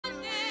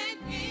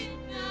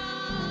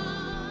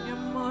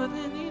more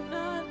than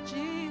enough,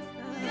 Jesus.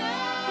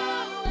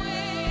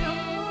 Yahweh,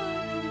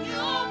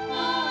 you're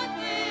more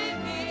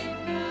than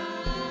enough.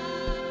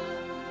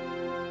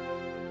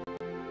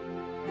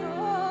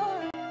 Your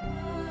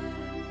blood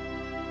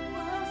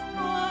was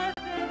more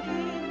than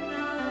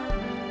enough.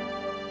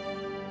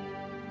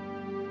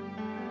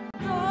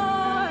 Your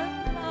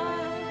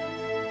blood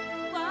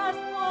was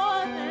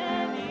more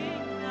than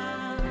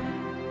enough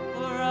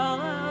for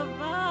all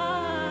of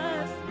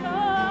us.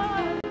 Your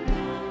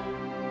blood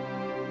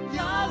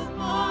was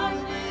more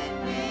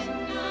than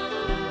enough.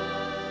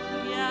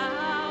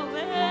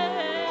 Yahweh,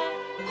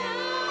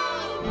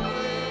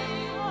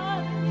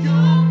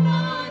 You're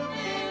more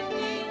than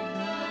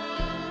enough.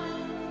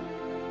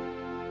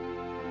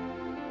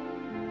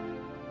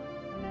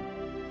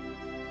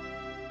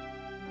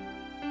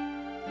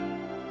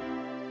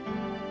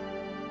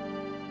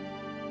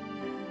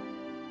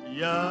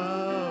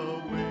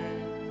 Yahweh,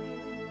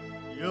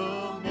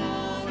 you're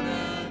more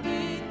than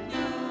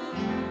Enough.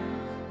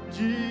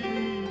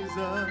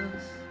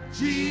 Jesus.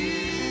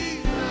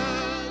 Jesus,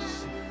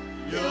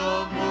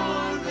 you're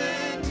more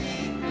than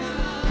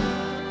enough.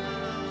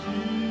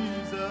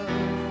 Jesus.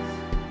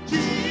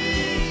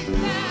 Jesus,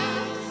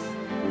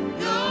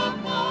 you're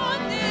more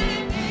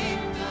than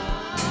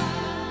enough.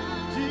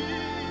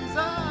 Jesus.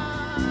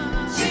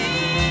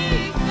 Jesus,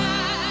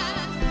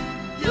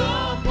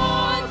 you're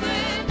more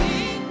than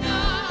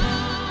enough.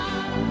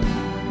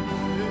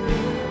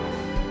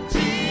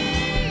 Jesus,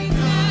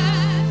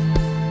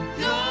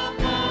 you're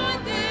more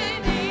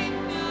than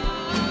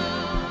enough.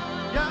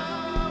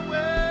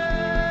 Yahweh.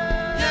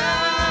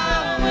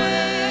 Yahweh,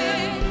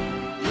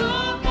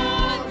 you're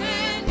more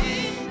than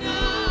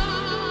enough.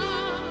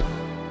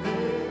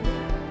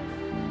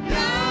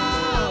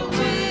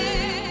 Yahweh,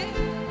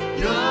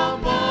 you're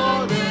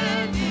more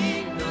than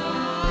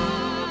enough.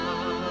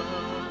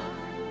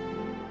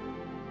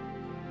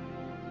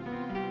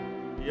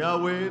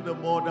 Yahweh, the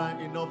more than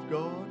enough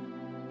God.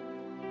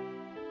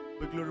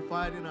 Be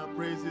glorified in our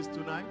praises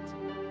tonight.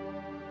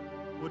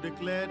 We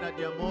declare that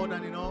you are more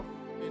than enough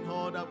in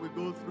all that we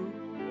go through.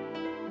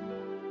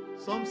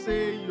 Some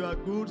say you are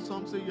good,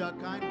 some say you are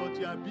kind, but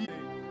you are busy.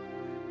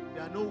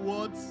 There are no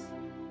words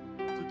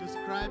to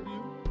describe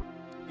you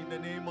in the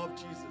name of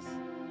Jesus.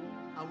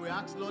 And we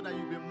ask, Lord, that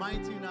you be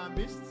mighty in our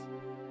midst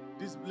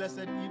this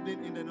blessed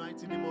evening in the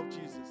mighty name of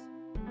Jesus.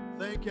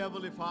 Thank you,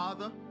 Heavenly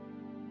Father,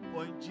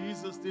 for in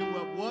Jesus' name we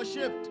have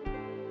worshipped.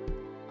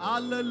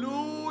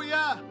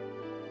 Hallelujah.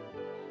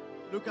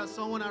 Look at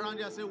someone around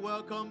you and say,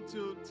 welcome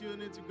to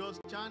Tune Into God's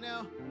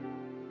channel.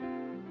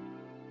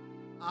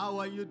 How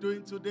are you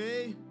doing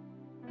today?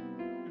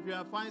 If you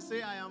are fine,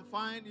 say, I am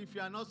fine. If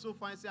you are not so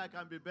fine, say, I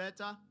can be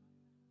better.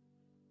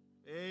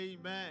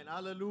 Amen.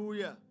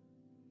 Hallelujah.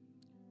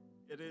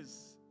 It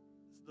is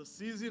the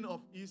season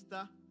of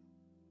Easter.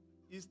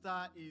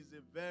 Easter is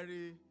a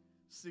very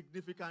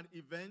significant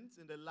event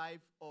in the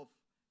life of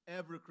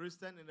every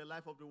Christian, in the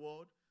life of the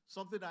world.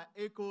 Something that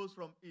echoes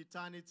from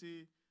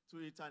eternity to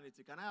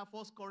eternity. Can I have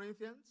 1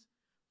 Corinthians?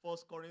 1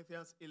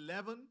 Corinthians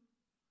 11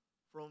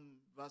 from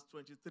verse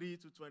 23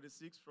 to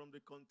 26 from the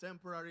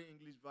Contemporary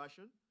English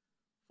Version.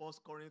 1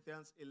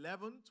 Corinthians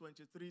 11,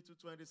 23 to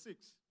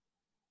 26.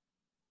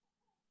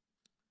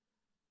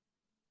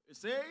 It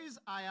says,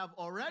 I have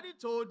already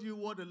told you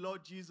what the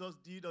Lord Jesus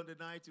did on the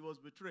night he was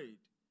betrayed.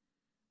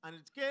 And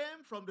it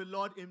came from the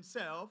Lord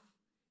himself.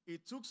 He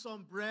took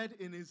some bread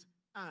in his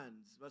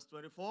hands. Verse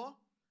 24.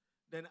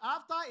 Then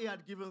after he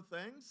had given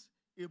thanks,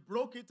 he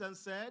broke it and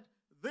said,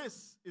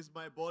 this is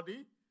my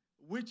body,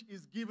 which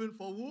is given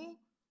for who?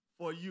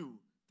 For you.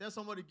 Tell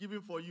somebody,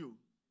 given for you.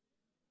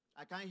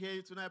 I can't hear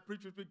you tonight.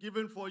 Preach with me.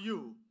 Given for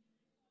you.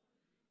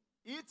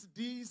 Eat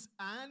this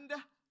and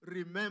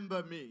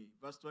remember me.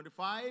 Verse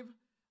 25.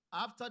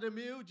 After the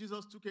meal,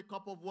 Jesus took a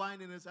cup of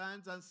wine in his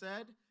hands and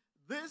said,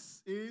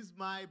 this is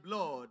my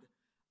blood.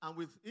 And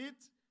with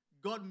it,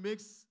 God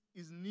makes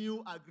his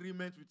new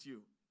agreement with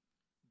you.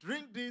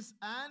 Drink this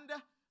and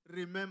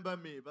remember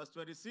me. Verse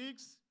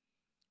 26.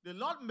 The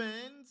Lord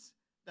meant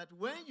that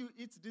when you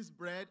eat this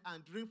bread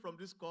and drink from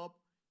this cup,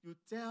 you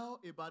tell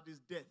about his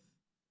death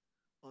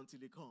until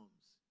he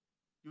comes.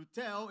 You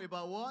tell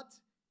about what?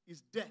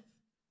 His death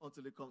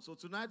until he comes. So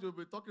tonight we'll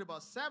be talking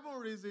about 7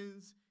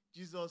 reasons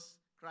Jesus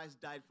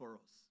Christ died for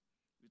us.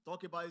 We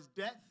talk about his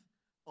death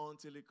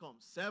until he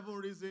comes. 7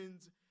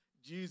 reasons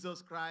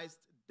Jesus Christ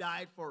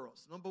died for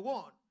us. Number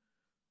 1,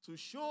 to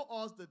show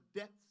us the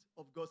depth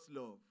of God's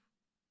love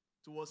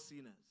towards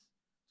sinners.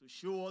 To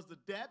show us the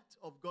depth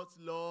of God's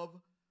love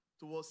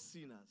towards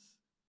sinners.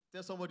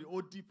 Tell somebody,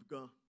 oh, deep,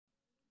 God.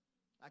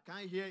 I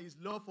can't hear. His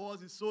love for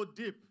us is so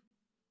deep.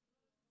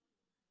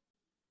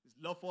 His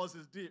love for us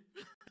is deep.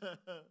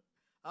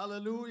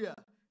 Hallelujah.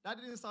 That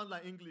didn't sound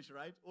like English,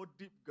 right? Oh,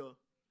 deep, God.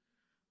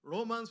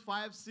 Romans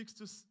 5, 6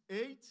 to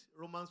 8.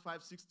 Romans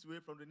 5, 6 to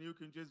 8 from the New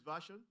King James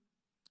Version.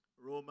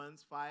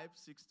 Romans 5,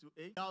 6 to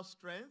 8. Our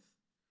strength.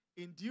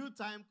 In due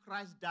time,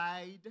 Christ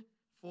died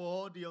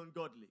for the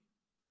ungodly.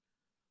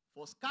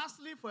 For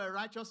scarcely for a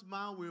righteous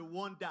man will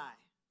one die,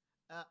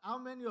 How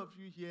many of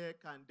you here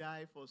can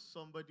die for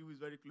somebody who is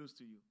very close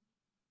to you?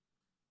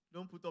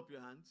 Don't put up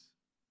your hands.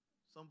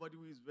 Somebody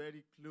who is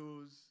very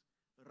close,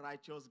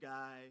 righteous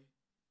guy.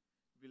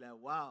 Be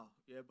like, wow,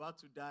 you're about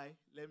to die.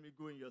 Let me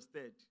go in your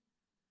stead.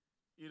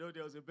 You know,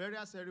 there was a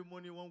burial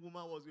ceremony. One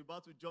woman was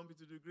about to jump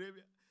into the grave.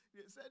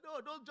 They said, no,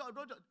 don't jump,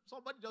 don't jump.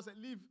 Somebody just said,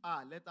 leave.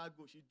 Let her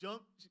go. She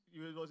jumped. She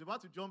was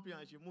about to jump in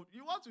and she moved.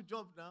 You want to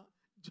jump now?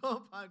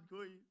 Jump and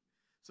go in.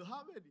 So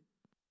how many?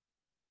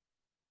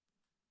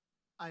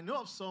 I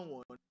know of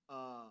someone,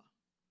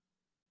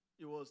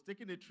 he was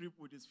taking a trip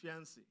with his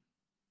fiancée.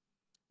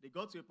 They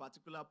got to a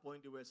particular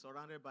point, they were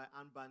surrounded by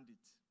armed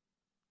bandits.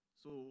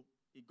 So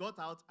he got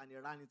out and he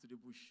ran into the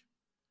bush,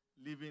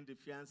 leaving the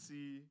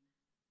fiancée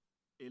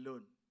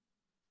alone.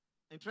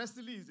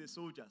 Interestingly, he's a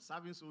soldier,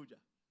 serving soldier.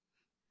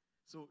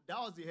 So that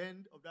was the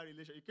end of that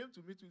relationship. He came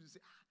to me to say,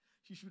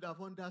 she should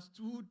have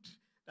understood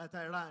that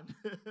I ran.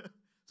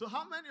 So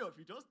how many of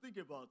you, just think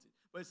about it.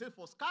 But he said,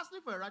 for scarcely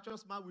for a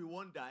righteous man we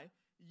won't die,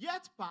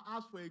 yet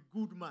perhaps for a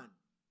good man,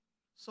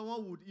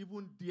 someone would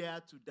even dare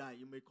to die.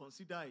 You may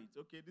consider it.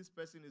 Okay, this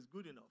person is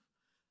good enough.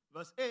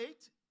 Verse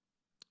 8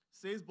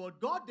 says, but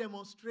God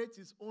demonstrates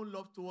his own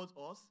love towards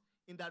us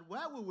in that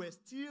while we were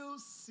still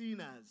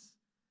sinners,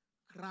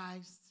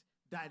 Christ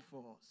died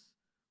for us.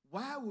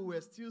 While we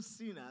were still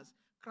sinners,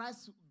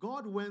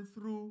 God went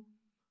through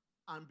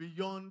and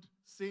beyond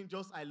saying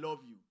just, I love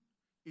you.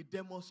 He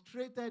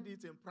demonstrated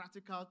it in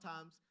practical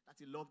terms that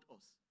he loved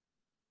us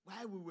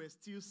while we were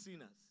still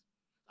sinners.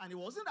 And it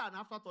wasn't an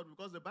afterthought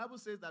because the Bible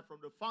says that from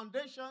the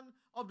foundation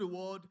of the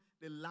world,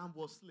 the Lamb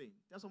was slain.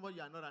 Tell somebody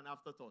you are not an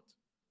afterthought.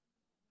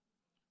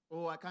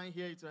 Oh, I can't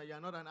hear it. You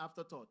are not an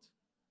afterthought.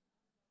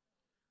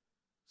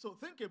 So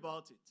think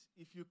about it.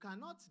 If you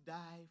cannot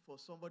die for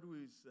somebody who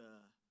is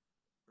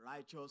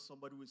righteous,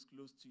 somebody who is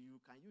close to you,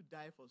 can you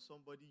die for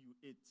somebody you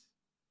hate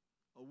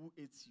or who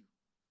hates you?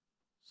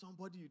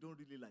 Somebody you don't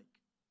really like.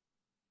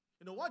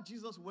 You know, what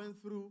Jesus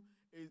went through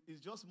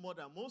is just more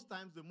than most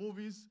times the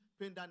movies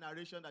paint that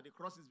narration that the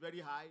cross is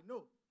very high.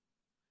 No.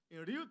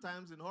 In real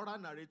times, in horror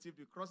narrative,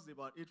 the cross is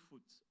about 8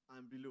 foot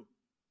and below.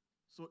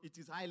 So it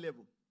is high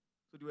level.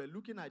 So they were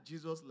looking at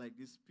Jesus like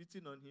this,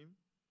 spitting on him.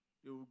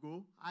 They will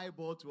go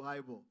eyeball to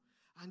eyeball.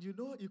 And you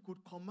know, he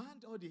could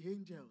command all the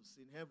angels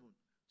in heaven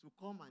to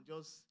come and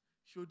just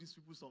show these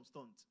people some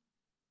stunt.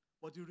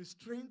 But the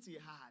restraint he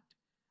had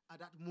at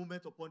that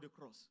moment upon the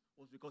cross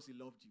was because he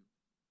loved you.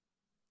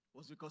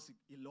 Was because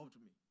he loved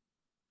me.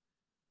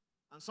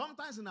 And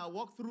sometimes in our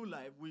walk through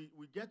life, we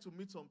get to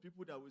meet some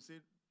people that will say,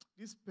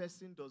 this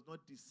person does not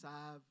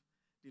deserve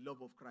the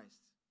love of Christ.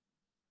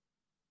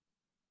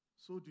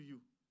 So do you.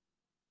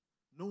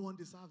 No one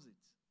deserves it.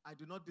 I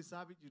do not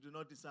deserve it. You do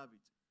not deserve it.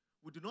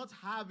 We do not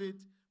have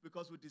it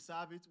because we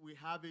deserve it. We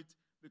have it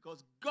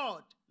because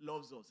God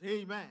loves us.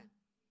 Amen.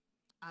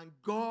 And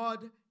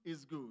God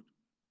is good.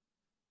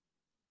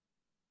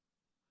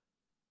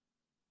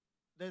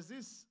 There's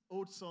this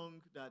old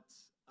song that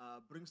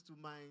brings to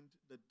mind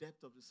the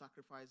depth of the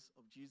sacrifice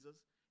of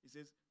Jesus. It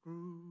says,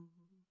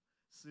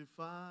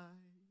 crucified,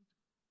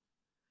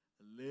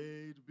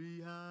 laid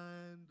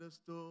behind the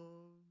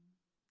stone,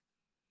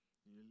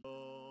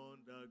 on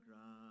the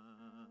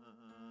ground,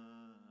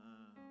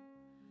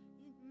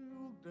 he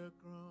took the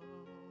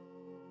cross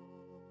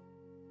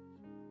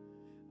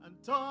and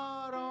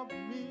thought of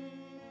me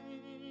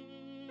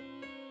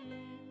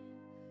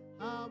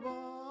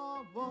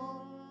above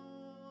all.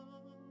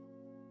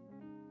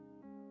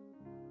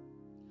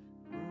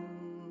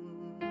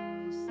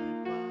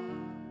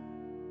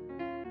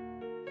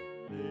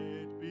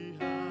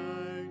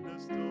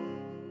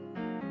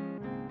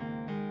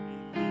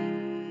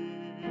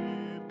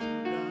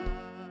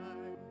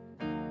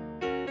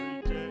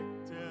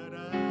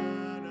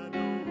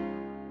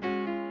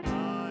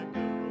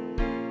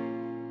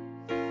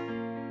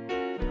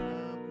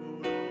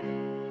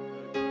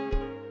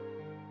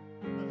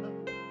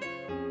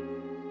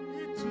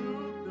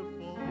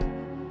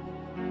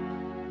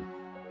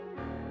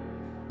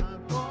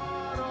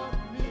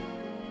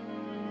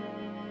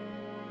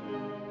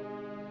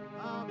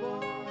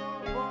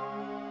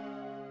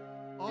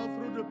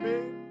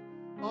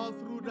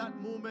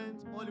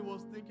 All he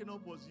was thinking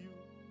of was you.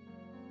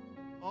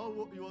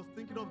 All he was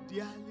thinking of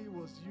dearly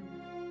was you.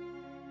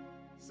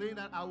 Saying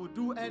that I will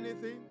do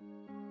anything.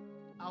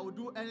 I will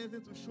do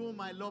anything to show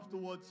my love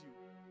towards you.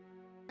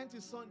 And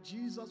his son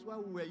Jesus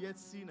while we were yet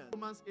sinners.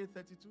 Romans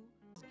 8:32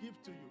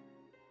 give to you.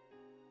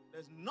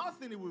 There's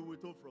nothing he will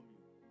withhold from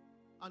you.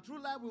 And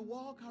through life we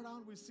walk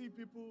around, we see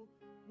people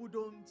who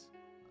don't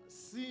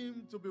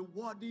seem to be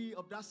worthy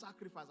of that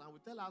sacrifice. And we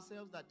tell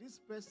ourselves that this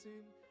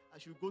person, I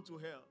should go to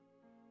hell.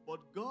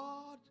 But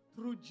God,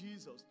 through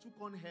Jesus, took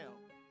on hell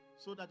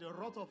so that the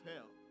wrath of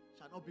hell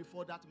shall not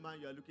befall that man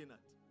you are looking at.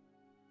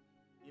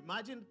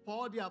 Imagine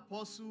Paul the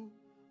apostle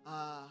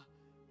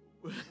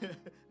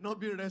not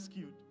being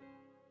rescued,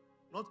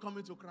 not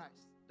coming to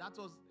Christ. That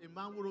was a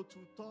man who wrote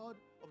 2/3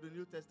 of the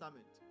New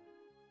Testament.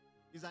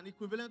 He's an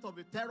equivalent of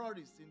a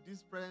terrorist in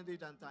this present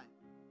age and time.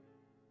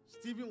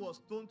 Stephen was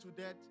stoned to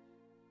death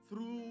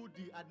through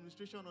the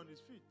administration on his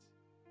feet.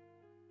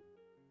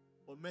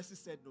 Or Mercy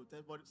said no. Tell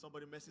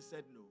somebody Mercy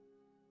said no.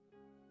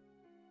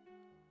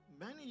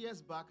 Many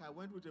years back, I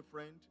went with a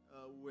friend.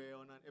 We were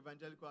on an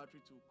evangelical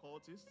outreach to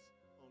cultists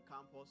on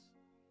campus.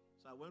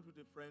 So I went with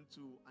a friend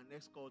to an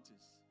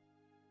ex-cultist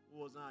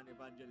who was not an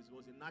evangelist. He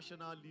was a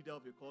national leader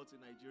of a cult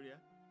in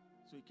Nigeria.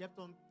 So he kept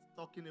on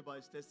talking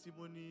about his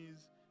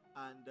testimonies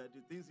and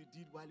the things he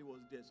did while he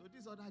was there. So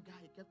this other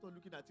guy, he kept on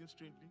looking at him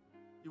strangely.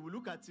 He would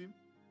look at him,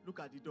 look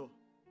at the door.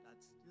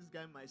 That this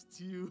guy might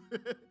still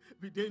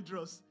be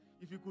dangerous.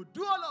 If he could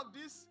do all of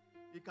this,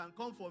 he can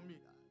come for me.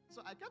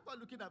 So I kept on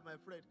looking at my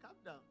friend. Calm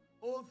down.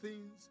 All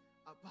things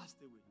are passed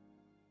away.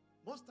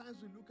 Most times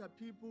we look at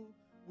people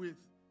with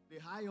the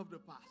high of the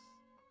past.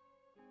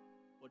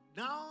 But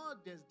now,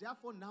 there's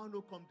therefore now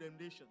no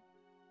condemnation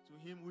to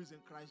him who is in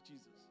Christ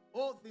Jesus.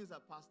 All things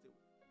are passed away.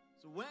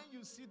 So when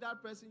you see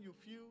that person you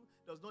feel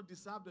does not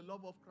deserve the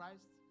love of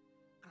Christ,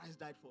 Christ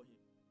died for him.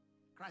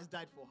 Christ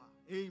died for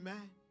her.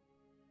 Amen.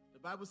 The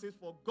Bible says,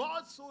 for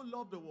God so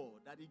loved the world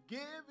that he gave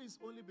his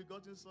only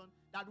begotten Son,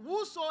 that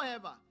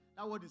whosoever,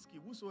 that word is key,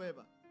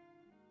 whosoever,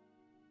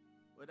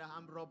 whether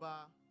armed robber,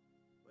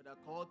 whether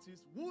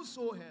cultist,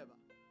 whosoever,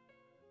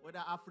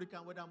 whether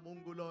African, whether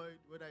Mongoloid,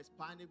 whether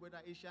Hispanic,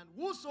 whether Asian,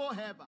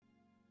 whosoever.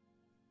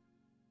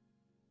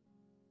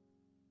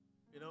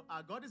 You know,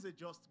 our God is a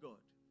just God.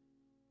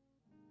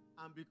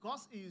 And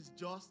because he is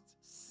just,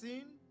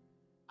 sin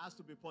has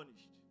to be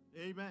punished.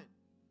 Amen.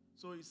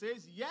 So he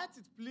says, yet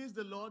it pleased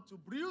the Lord to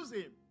bruise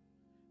him.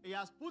 He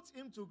has put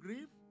him to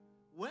grief.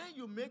 When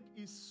you make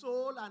his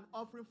soul an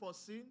offering for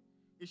sin,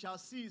 he shall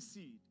see his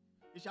seed.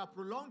 He shall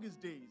prolong his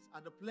days,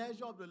 and the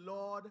pleasure of the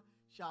Lord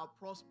shall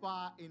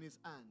prosper in his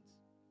hands.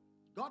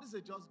 God is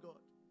a just God.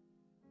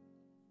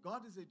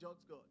 God is a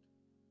just God.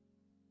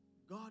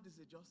 God is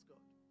a just God.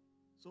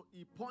 So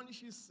he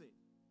punishes sin.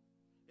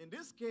 In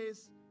this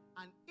case,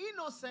 an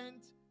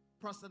innocent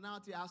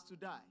personality has to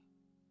die.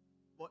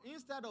 But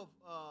instead of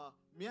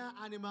mere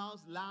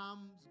animals,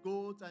 lambs,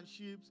 goats, and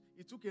sheep,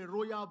 he took a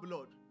royal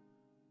blood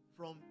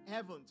from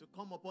heaven to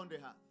come upon the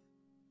earth.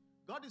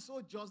 God is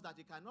so just that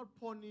he cannot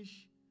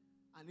punish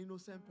an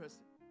innocent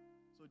person.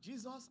 So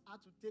Jesus had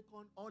to take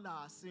on all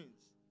our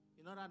sins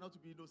in order not to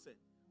be innocent.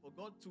 For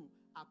God to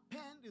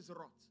append his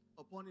wrath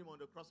upon him on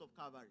the cross of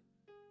Calvary.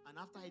 And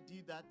after he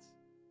did that,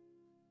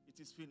 it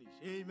is finished.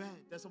 Amen.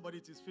 Tell somebody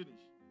it is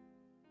finished.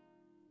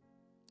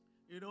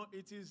 You know,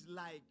 it is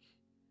like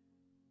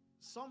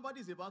somebody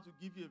is about to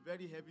give you a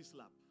very heavy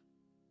slap.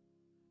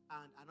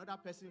 And another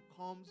person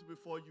comes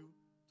before you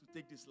to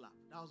take the slap.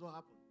 That was what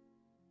happened.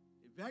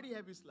 A very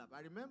heavy slap.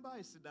 I remember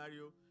a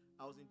scenario.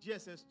 I was in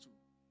GSS 2.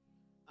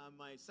 And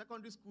my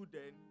secondary school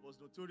then was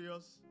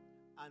notorious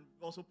and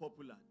also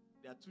popular.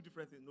 There are two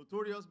different things.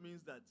 Notorious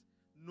means that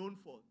known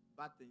for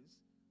bad things.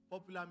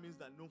 Popular means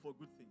that known for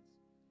good things.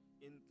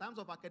 In terms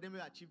of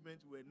academic achievement,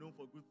 we were known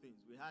for good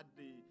things. We had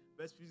the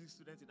best physics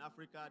students in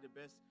Africa, the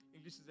best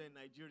English students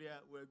in Nigeria.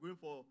 We were going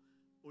for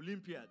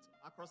Olympiads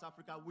across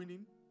Africa,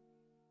 winning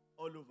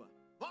all over.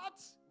 But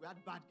we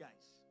had bad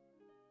guys.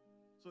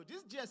 So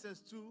this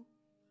GSS 2,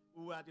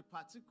 we were at a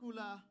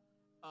particular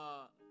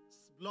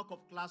block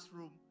of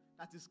classroom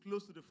that is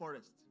close to the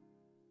forest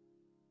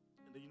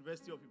in the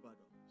University of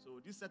Ibadan.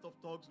 So this set of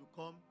thugs will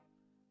come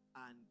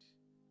and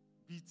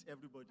beat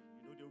everybody.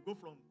 You know, they will go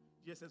from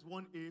GSS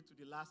 1A to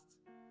the last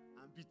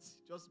and beat,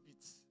 just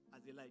beat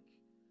as they like.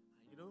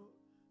 And you know,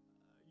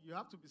 you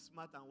have to be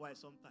smart and wise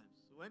sometimes.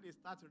 So when they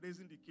start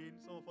raising the cane,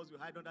 some of us will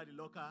hide under the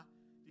locker.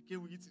 The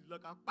cane will hit the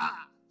locker,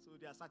 bah! So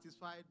they are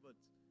satisfied, but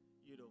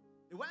you know,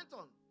 it went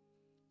on.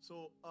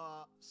 So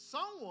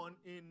someone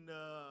in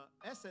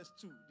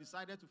SS2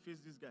 decided to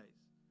face these guys.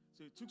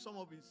 So he took some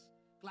of his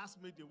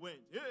classmates, they went,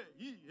 hey,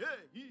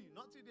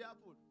 nothing they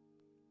happened.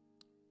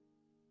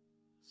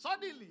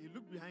 Suddenly, he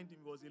looked behind him,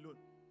 he was alone.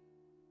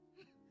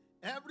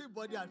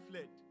 Everybody had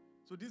fled.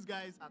 So these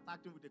guys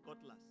attacked him with a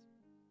cutlass.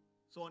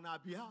 So on our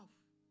behalf,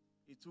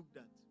 he took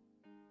that.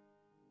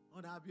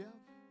 On our behalf.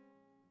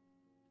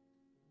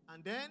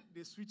 And then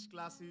they switched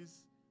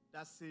classes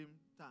that same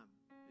time.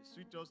 They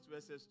switched us to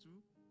SS2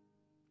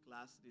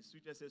 class. They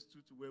switched SS2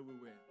 to where we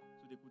were.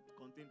 So they could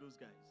contain those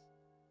guys.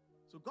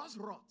 So God's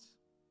wrath,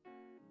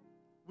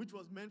 which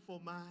was meant for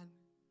man,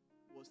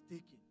 was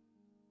taken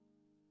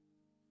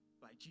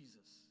by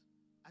Jesus.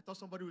 I thought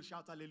somebody would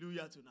shout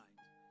hallelujah tonight.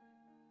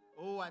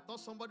 Oh, I thought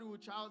somebody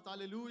would shout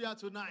hallelujah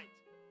tonight.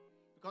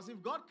 Because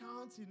if God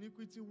counts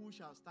iniquity, who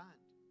shall stand?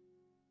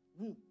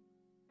 Who?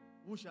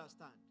 Who shall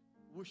stand?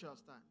 Who shall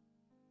stand?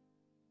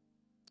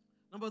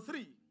 Number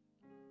 3.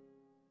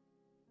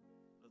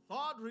 The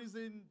third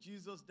reason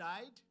Jesus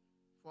died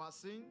for our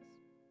sins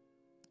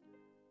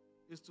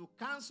is to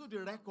cancel the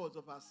records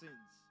of our sins.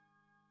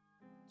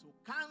 To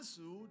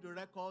cancel the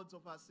records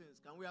of our sins.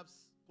 Can we have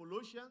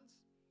Colossians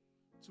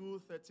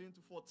 2:13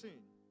 to 14?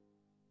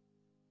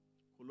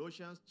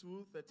 Colossians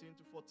 2:13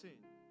 to 14.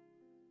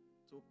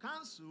 To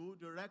cancel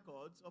the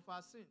records of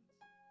our sins.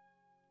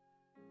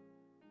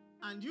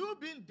 And you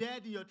being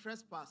dead in your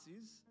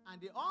trespasses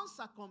and the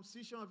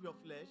uncircumcision of your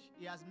flesh,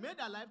 he has made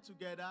alive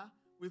together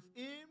with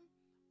him,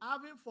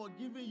 having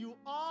forgiven you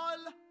all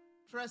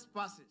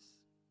trespasses.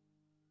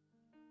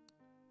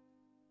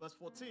 Verse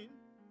 14.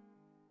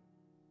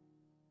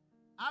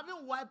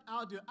 Having wiped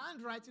out the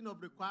handwriting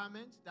of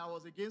requirement that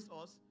was against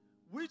us,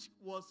 which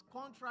was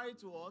contrary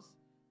to us,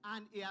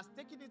 and he has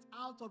taken it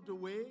out of the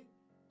way,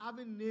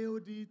 having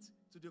nailed it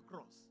to the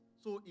cross.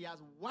 So he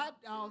has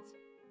wiped out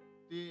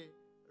the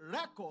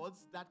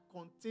records that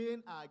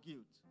contain our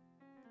guilt.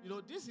 You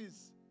know, this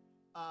is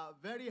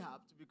very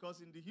apt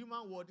because in the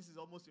human world, this is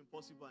almost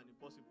impossible and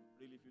impossible,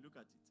 really, if you look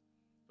at it.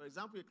 For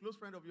example, a close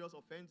friend of yours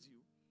offends you,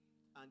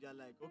 and you're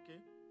like, okay,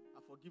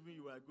 I've forgiven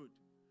you, we're good.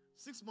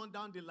 6 months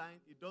down the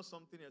line, he does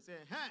something and say,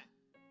 hey,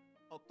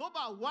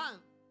 October 1,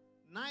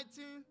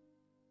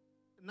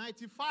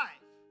 1995,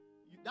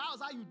 that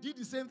was how you did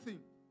the same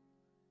thing.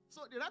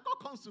 So the record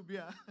comes to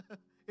bear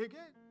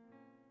again,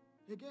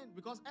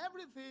 because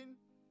everything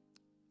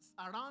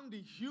around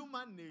the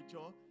human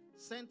nature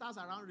centers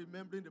around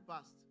remembering the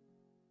past.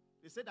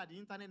 They say that the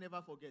internet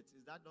never forgets.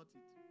 Is that not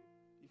it?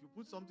 If you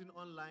put something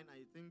online and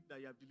you think that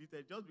you have deleted,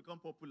 it just become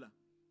popular.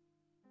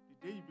 The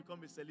day you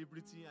become a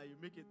celebrity and you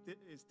make a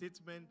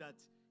statement that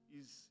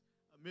is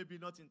maybe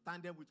not in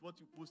tandem with what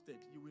you posted,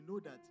 you will know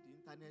that the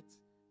internet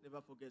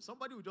never forgets.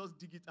 Somebody will just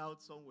dig it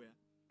out somewhere.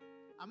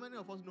 How many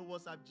of us know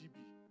WhatsApp GB?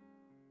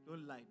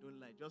 Don't lie.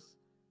 Just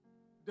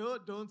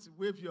don't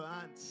wave your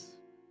hands.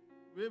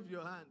 Wave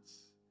your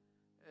hands.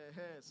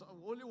 So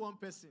only one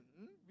person.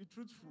 Be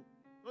truthful.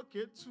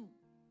 Okay, 2.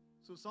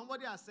 So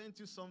somebody has sent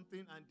you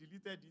something and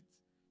deleted it.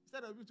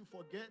 Instead of you to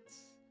forget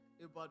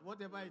about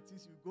whatever it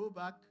is, you go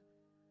back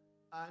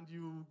and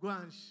you go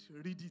and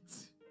read it.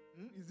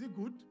 Is it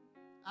good?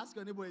 Ask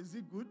your neighbor, is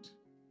it good?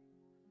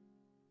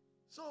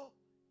 So,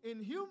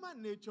 in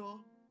human nature,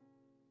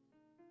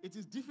 it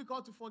is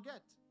difficult to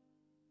forget.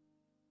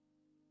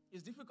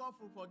 It's difficult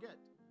to forget.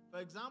 For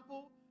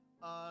example,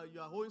 you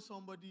are owing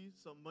somebody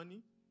some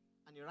money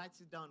and he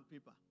writes it down on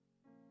paper.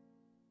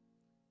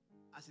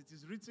 As it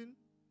is written,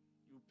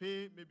 you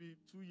pay maybe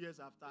 2 years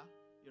after,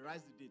 he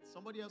writes the date.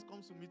 Somebody else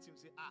comes to meet him and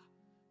say, I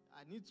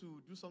need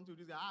to do something with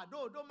this guy.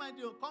 Don't mind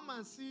you. Come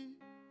and see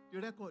the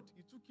record.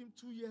 It took him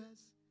 2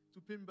 years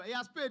to pay me back. He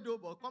has paid though,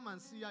 but come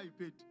and see how he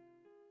paid.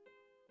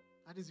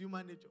 That is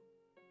human nature.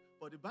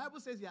 But the Bible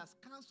says he has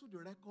cancelled the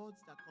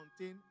records that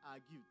contain our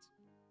guilt.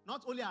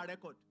 Not only our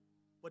record,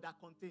 but that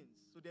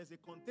contains. So there's a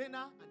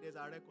container and there's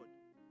a record.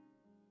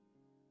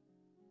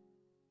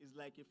 It's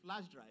like a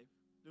flash drive.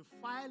 The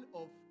file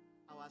of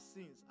our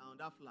sins are on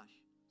that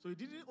flash. So he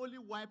didn't only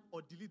wipe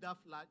or delete that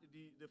flash,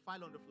 the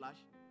file on the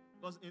flash,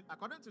 because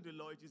according to the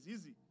law, it is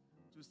easy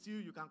to steal.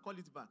 You can call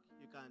it back.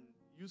 You can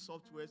use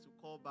software to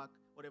call back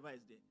whatever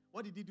is there.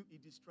 What did he do? He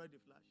destroyed the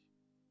flash.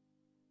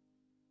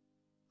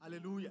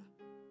 Hallelujah.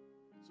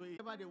 So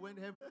whenever they went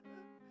heaven.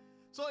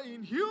 So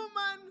in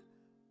human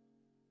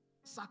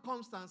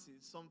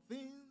circumstances, some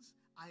things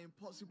are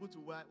impossible to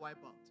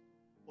wipe out.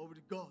 But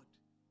with God,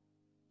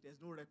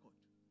 there's no record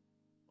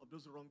of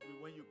those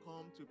wrongdoings. When you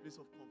come to a place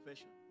of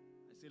confession,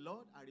 I say,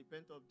 Lord, I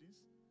repent of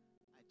this.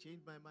 I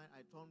changed my mind.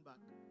 I turn back.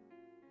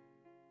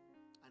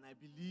 And I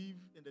believe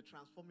in the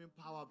transforming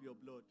power of your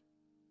blood.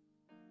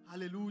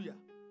 Hallelujah.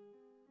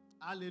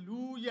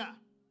 Hallelujah.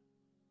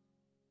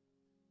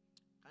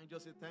 Can you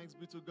just say thanks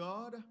be to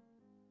God?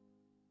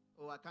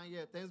 Oh, I can't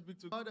hear. Thanks be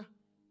to God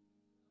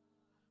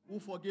who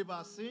forgave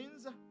our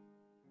sins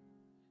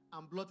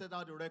and blotted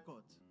out the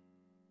record.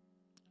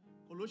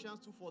 Colossians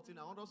 2:14.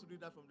 I want us to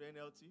read that from the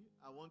NLT.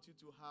 I want you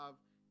to have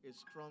a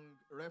strong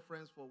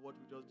reference for what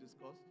we just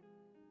discussed.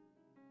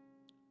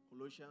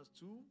 Colossians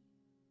 2,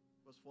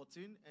 verse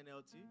 14,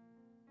 NLT.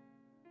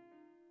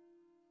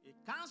 He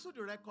canceled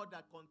the record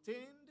that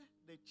contained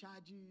the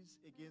charges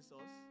against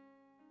us.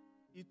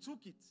 He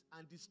took it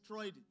and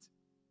destroyed it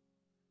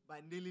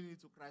by nailing it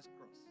to Christ's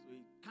cross. So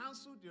he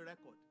canceled the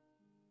record,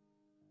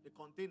 the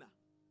container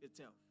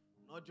itself,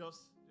 not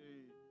just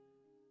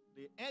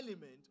the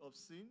element of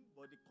sin,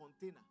 but the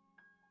container,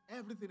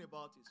 everything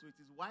about it. So it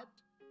is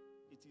wiped,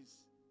 it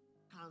is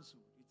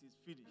cancelled, it is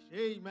finished.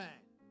 Amen.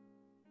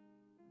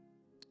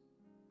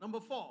 Number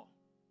 4,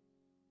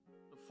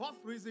 the fourth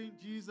reason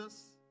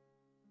Jesus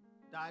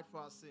died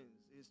for our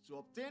sins is to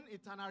obtain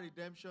eternal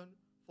redemption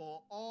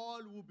for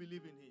all who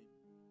believe in him.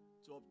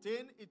 To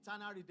obtain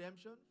eternal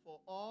redemption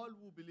for all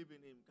who believe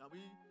in him. Can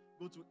we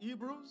go to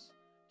Hebrews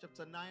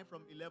chapter 9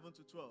 from 11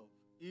 to 12?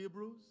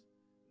 Hebrews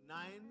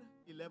 9,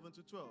 11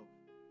 to 12.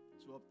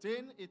 To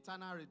obtain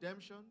eternal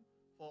redemption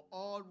for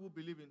all who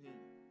believe in him.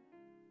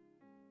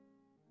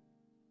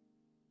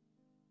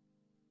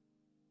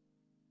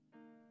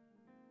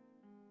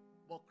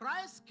 But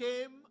Christ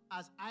came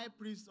as high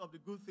priest of the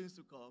good things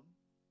to come,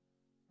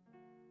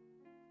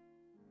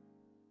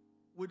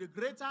 with a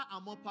greater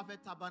and more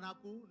perfect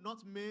tabernacle,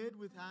 not made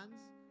with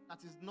hands,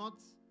 that is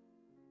not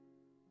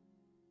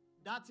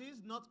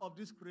of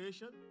this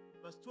creation.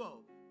 Verse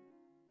 12.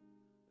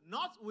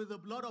 Not with the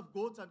blood of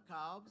goats and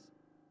calves,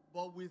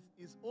 but with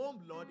his own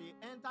blood, he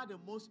entered the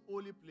most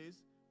holy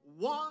place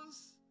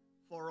once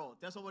for all.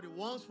 Tell somebody,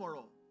 once for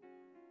all.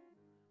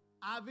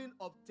 Having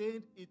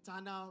obtained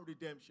eternal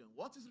redemption.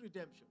 What is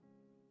redemption?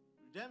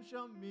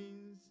 Redemption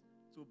means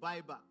to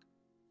buy back,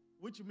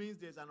 which means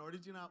there's an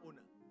original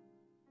owner.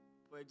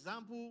 For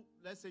example,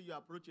 let's say you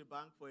approach a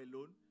bank for a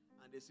loan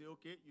and they say,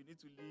 okay, you need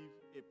to leave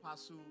a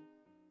parcel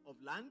of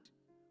land,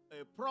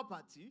 a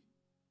property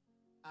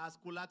as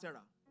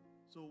collateral.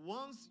 So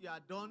once you are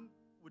done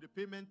with the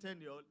payment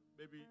tenure,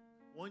 maybe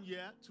 1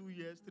 year, 2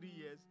 years, 3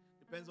 years,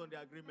 depends on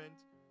the agreement,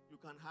 you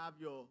can have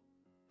your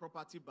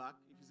property back.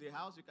 If it's a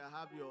house, you can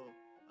have your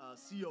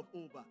C of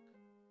O back.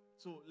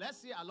 So let's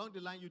say along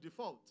the line you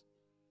default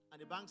and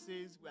the bank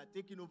says we are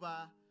taking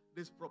over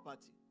this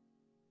property.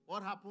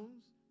 What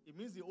happens? It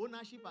means the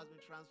ownership has been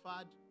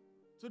transferred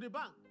to the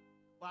bank.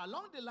 But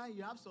along the line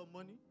you have some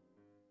money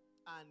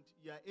and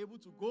you are able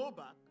to go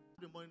back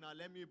the money. Now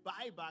let me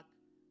buy back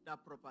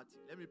that property.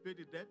 Let me pay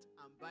the debt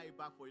and buy it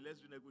back for you.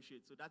 Let's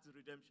renegotiate. So that is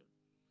redemption.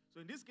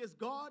 So in this case,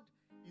 God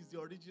is the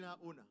original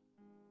owner.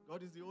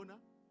 God is the owner.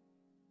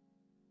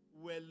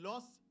 We were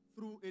lost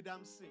through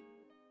Adam's sin.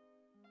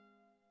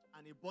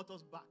 And he brought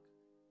us back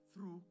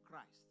through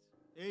Christ.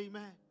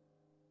 Amen.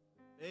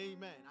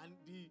 Amen. And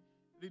the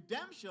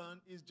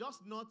redemption is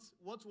just not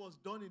what was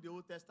done in the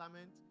Old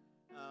Testament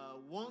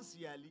once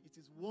yearly. It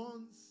is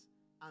once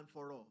and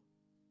for all.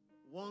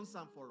 Once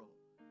and for all.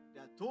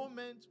 The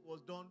atonement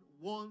was done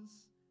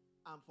once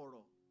and for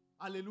all.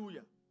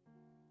 Hallelujah.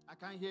 I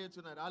can't hear it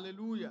tonight.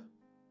 Hallelujah.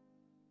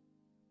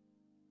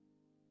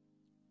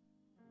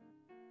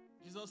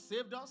 Jesus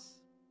saved us,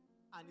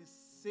 and he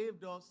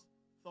saved us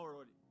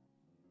thoroughly.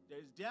 There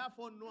is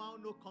therefore now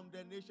no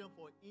condemnation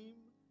for him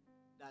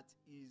that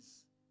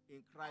is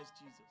in Christ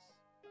Jesus.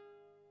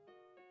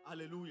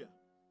 Hallelujah.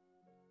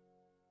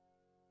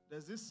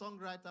 There's this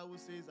songwriter who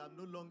says, I'm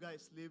no longer a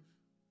slave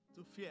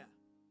to fear.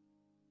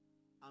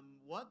 I'm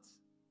what?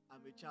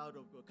 I'm a child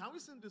of God. Can we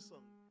sing this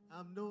song?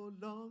 I'm no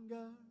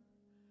longer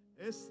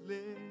a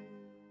slave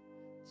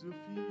to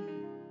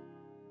fear.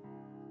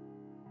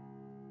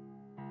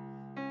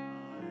 I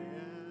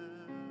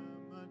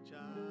am a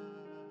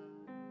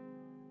child.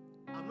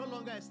 I'm no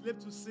longer a slave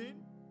to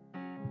sin.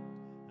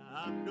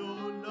 I'm no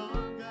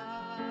longer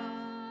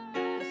a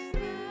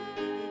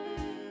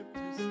slave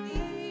to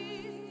sin.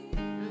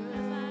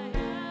 Yes, I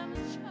am a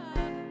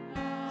child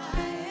of God.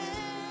 I am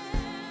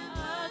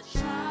a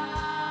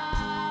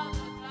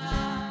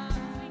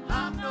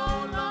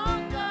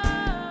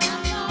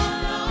child of God. I'm no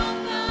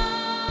longer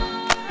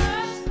a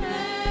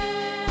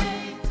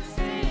slave to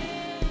sin.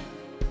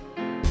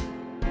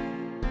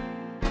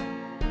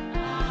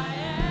 I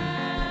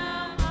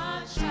am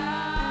a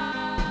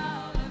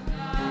child of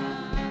God.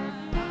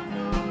 I'm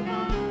no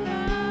longer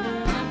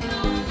I'm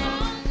no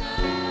longer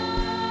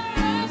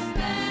a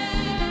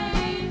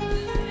slave to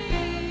sin. I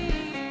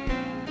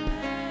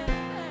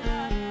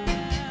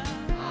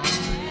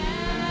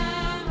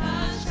am a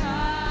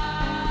child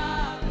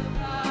of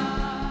God.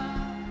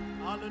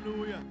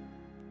 Hallelujah.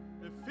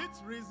 The fifth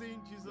reason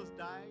Jesus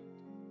died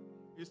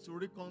is to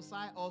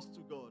reconcile us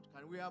to God.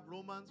 Can we have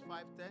Romans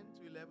 5:10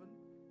 to 11?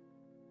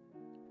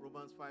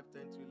 Romans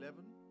 5:10 to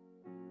 11.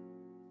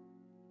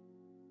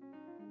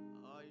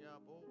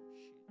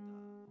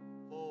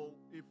 For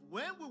if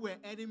when we were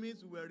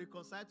enemies, we were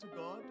reconciled to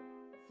God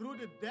through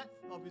the death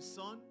of his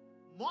son,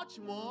 much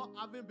more,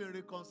 having been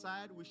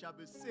reconciled, we shall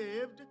be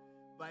saved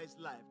by his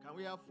life. Can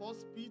we have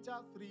 1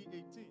 Peter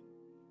 3:18?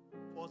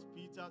 1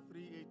 Peter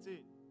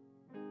 3:18.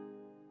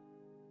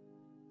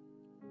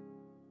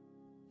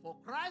 For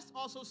Christ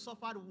also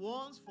suffered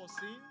once for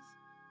sins,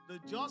 the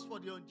just for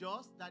the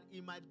unjust, that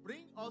he might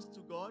bring us to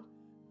God,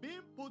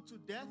 being put to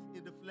death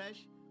in the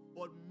flesh,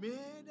 but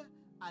made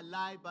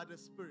alive by the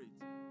Spirit.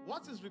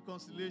 What is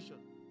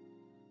reconciliation?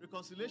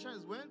 Reconciliation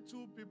is when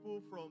two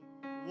people from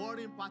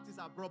warring parties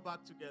are brought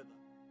back together.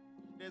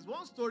 There's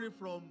one story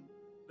from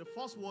the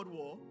First World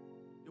War.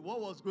 The war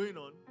was going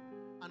on,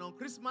 and on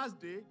Christmas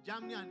Day,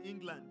 Germany and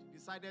England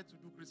decided to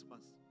do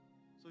Christmas.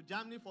 So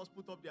Germany first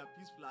put up their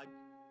peace flag.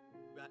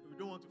 We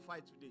don't want to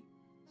fight today.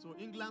 So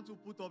England to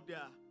put up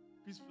their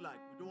peace flag.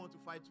 We don't want to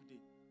fight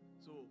today.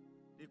 So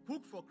they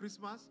cooked for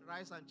Christmas,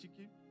 rice and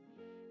chicken,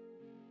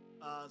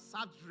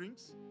 served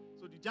drinks.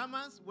 So the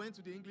Germans went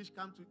to the English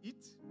camp to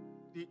eat.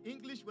 The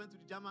English went to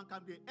the German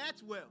camp. They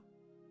ate well.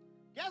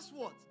 Guess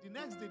what? The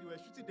next day they were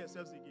shooting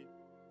themselves again.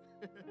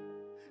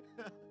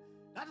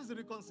 That is the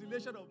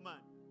reconciliation of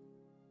man.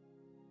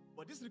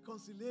 But this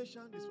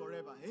reconciliation is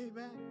forever.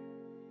 Amen.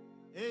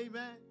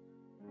 Amen.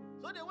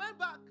 So they went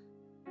back.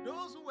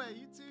 Those who were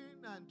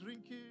eating and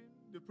drinking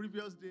the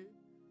previous day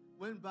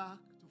went back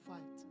to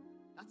fight.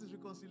 That is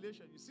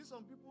reconciliation. You see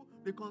some people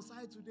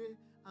reconcile today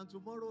and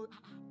tomorrow,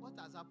 what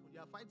has happened? They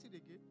are fighting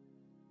again.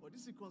 But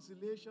this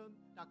reconciliation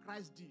that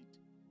Christ did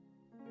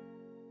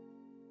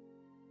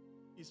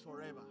is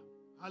forever.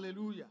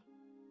 Hallelujah.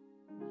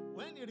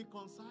 When he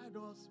reconciled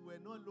us, we're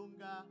no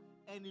longer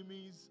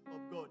enemies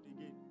of God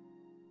again.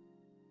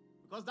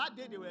 Because that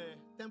day they were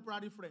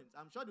temporary friends.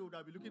 I'm sure they would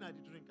have been looking at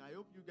the drink. I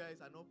hope you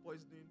guys are not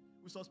poisoning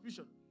with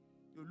suspicion.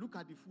 You look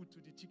at the food to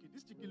the chicken.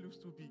 This chicken looks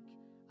too big.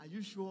 Are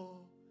you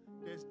sure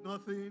there's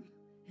nothing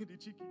in the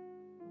chicken?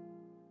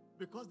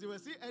 Because they were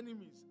still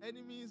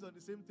enemies on the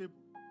same table.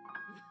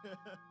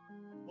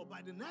 But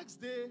by the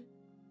next day,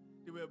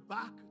 they were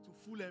back to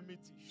full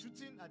enmity,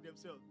 shooting at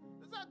themselves.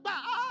 They said,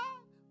 bah!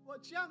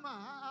 But chairman,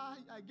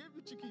 I gave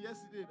you chicken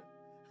yesterday.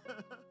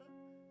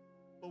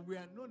 But we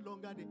are no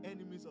longer the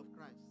enemies of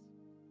Christ.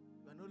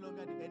 We are no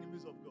longer the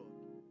enemies of God.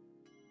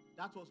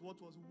 That was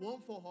what was won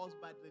for us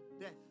by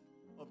the death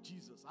of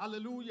Jesus.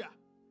 Hallelujah.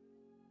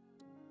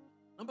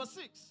 Number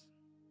 6.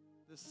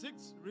 The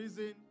 6th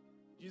reason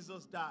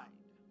Jesus died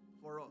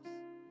for us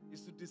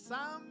is to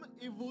disarm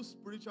evil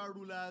spiritual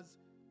rulers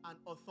and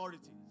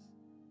authorities.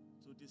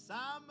 To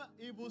disarm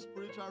evil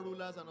spiritual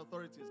rulers and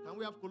authorities. Can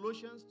we have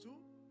Colossians 2,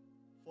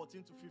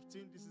 14 to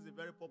 15? This is a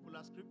very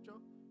popular scripture.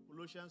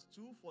 Colossians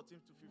 2, 14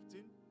 to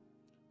 15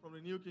 from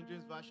the New King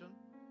James Version.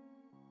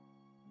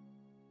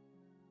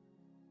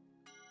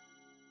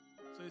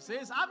 So it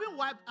says, having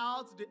wiped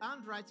out the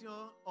handwriting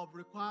of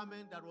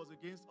requirement that was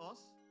against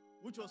us,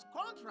 which was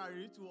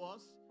contrary to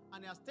us,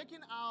 and he has taken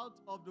out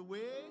of the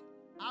way,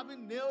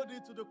 having nailed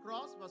it to the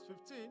cross, verse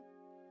 15,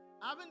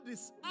 having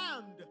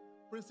disarmed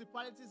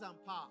principalities and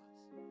powers,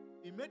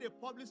 he made a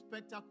public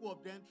spectacle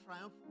of them,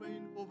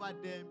 triumphing over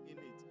them in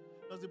it.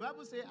 Does the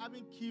Bible say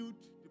having killed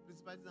the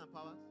principalities and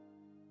powers?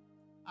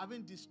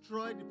 Having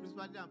destroyed the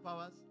principalities and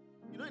powers?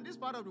 You know, in this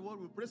part of the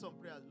world, we pray some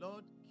prayers.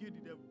 Lord, kill the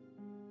devil.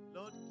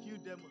 Lord, kill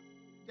demon.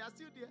 They are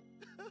still there.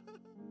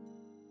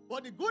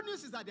 But the good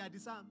news is that they are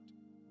disarmed.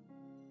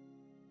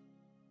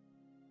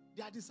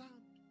 They are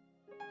disarmed.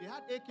 They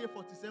had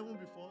AK-47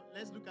 before.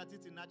 Let's look at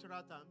it in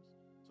natural terms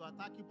to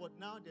attack you. But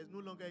now there's no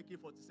longer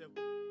AK-47.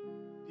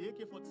 The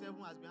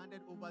AK-47 has been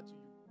handed over to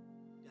you.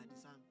 They are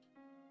disarmed.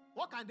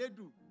 What can they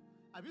do?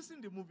 Have you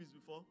seen the movies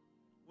before?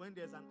 When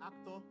there's an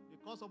actor, they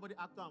call somebody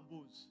actor and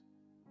bows.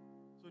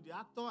 So the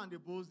actor and the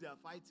bows, they are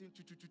fighting.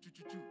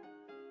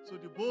 So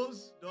the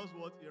bows does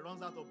what? He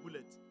runs out of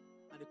bullets.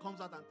 And he comes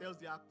out and tells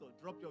the actor,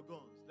 drop your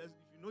guns. If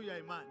you know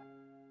you're a man,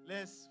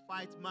 let's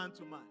fight man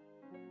to man.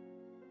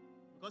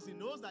 Because he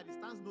knows that he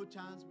stands no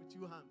chance with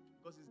you armed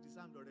because he's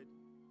disarmed already.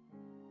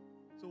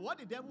 So what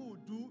the devil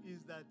will do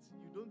is that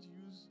you don't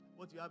use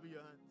what you have in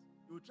your hands.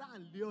 He will try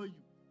and lure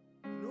you.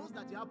 He knows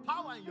that you have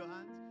power in your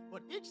hands,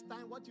 but each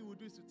time what he will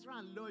do is to try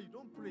and lure you.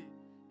 Don't pray.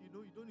 You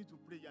know, you don't need to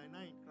pray. You are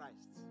now in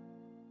Christ.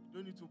 You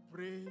don't need to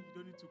pray. You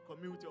don't need to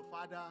commune with your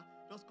Father.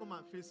 Just come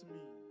and face me.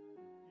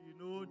 You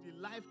know, the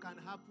life can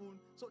happen.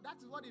 So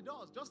that is what he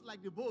does. Just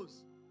like the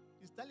boss.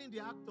 He's telling the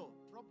actor,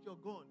 drop your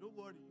gun. Don't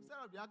worry. Instead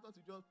of the actor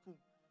to just boom.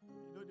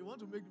 You know, they want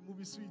to make the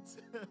movie sweet.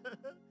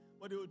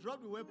 But they will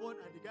drop the weapon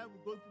and the guy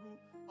will go through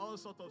all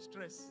sorts of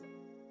stress.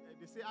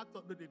 They say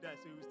actor, no, they die.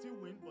 So he will still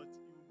win, but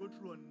he will go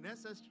through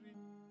unnecessary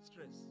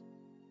stress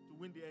to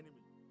win the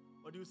enemy.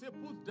 But he will say,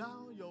 put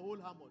down your whole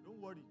hammer.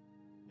 Don't worry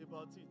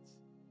about it.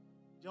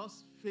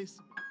 Just face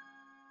me.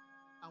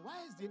 And why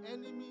is the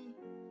enemy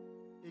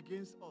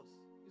against us?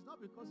 It's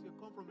not because you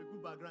come from a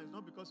good background. It's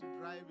not because you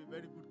drive a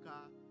very good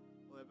car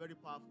or a very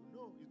powerful.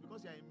 No, it's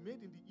because you are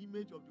made in the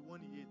image of the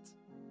one he hates.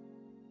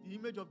 The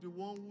image of the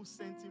one who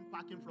sent him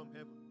packing from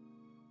heaven.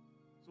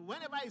 So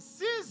whenever he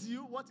sees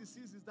you, what he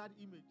sees is that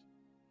image.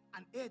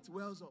 And hate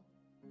wells up.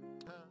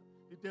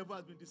 The devil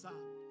has been disarmed.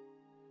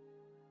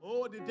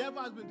 Oh, the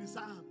devil has been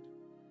disarmed.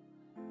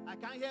 I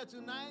can hear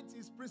tonight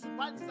his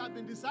principalities have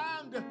been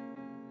disarmed.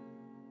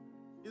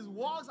 His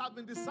walls have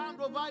been disarmed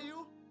over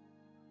you,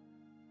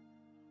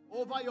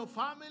 over your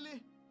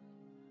family,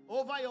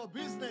 over your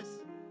business.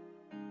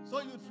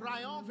 So you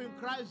triumph in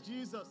Christ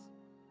Jesus.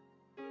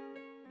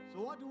 So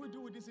what do we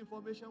do with this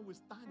information? We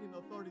stand in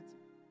authority.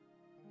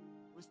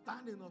 We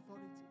stand in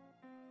authority.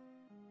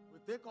 We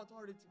take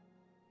authority.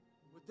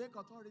 We take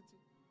authority.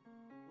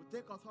 We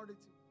take authority.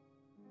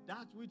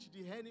 That which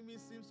the enemy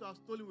seems to have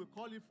stolen, we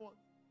call it forth.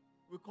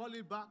 We call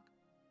it back.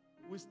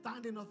 We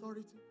stand in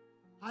authority.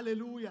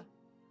 Hallelujah.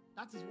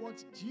 That is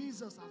what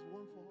Jesus has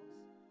won for us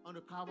on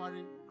the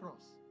Calvary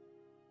cross.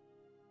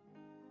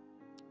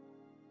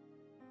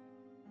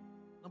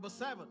 Number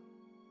 7.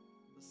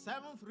 The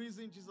 7th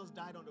reason Jesus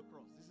died on the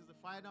cross. This is the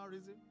final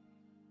reason.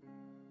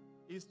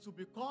 Is to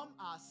become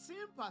a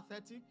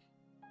sympathetic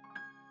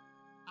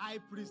high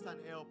priest and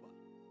helper.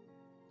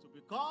 To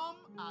become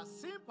a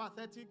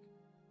sympathetic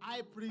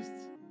high priest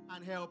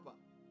and helper.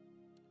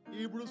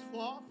 Hebrews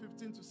 4,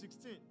 15 to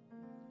 16.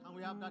 Can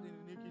we have that in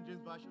the New King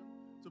James Version?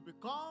 To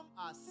become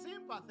a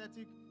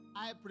sympathetic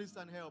high priest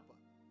and helper.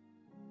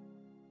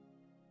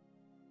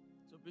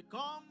 To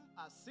become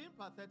a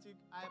sympathetic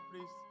high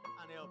priest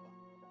and helper.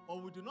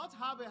 But we do not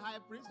have a high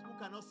priest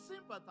who cannot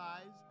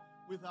sympathize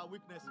with our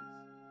weaknesses,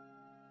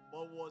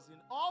 but was in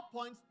all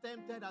points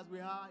tempted as we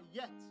are,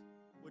 yet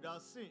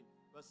without sin.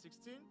 Verse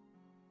 16.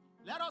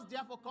 Let us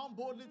therefore come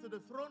boldly to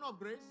the throne of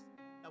grace,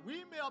 that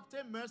we may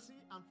obtain mercy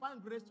and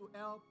find grace to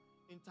help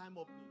in time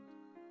of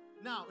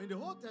need. Now, in the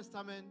Old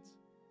Testament,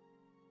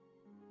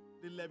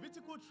 the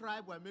Levitical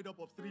tribe were made up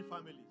of 3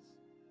 families.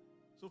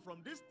 So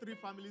from these 3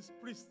 families,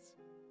 priests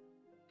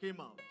came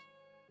out.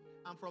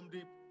 And from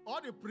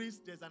all the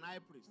priests, there's an high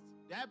priest.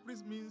 The high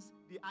priest means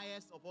the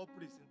highest of all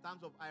priests in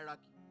terms of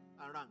hierarchy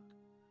and rank.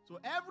 So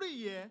every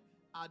year,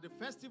 at the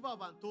Festival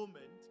of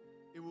Atonement,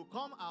 he will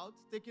come out,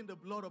 taking the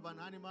blood of an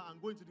animal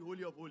and go into the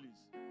Holy of Holies.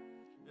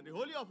 And the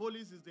Holy of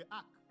Holies is the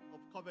Ark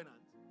of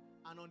Covenant.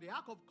 And on the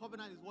Ark of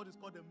Covenant is what is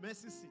called the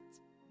mercy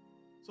seat.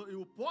 So he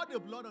will pour the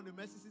blood on the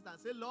mercy seat and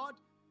say, Lord,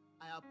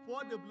 I have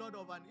poured the blood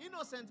of an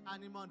innocent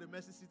animal on the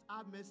mercy seat.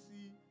 Have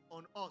mercy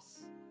on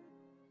us.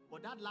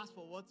 But that lasts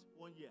for what?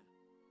 1 year.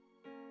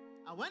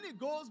 And when he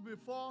goes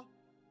before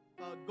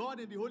God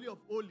in the Holy of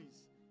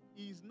Holies,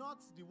 he is not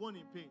the one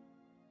in pain.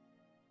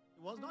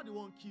 He was not the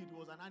one killed. He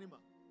was an animal.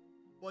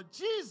 But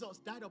Jesus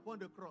died upon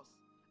the cross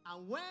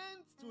and went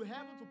to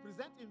heaven to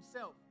present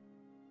himself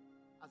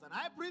as an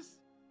high priest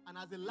and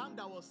as a lamb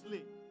that was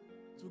slain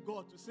to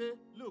God to say,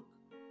 look,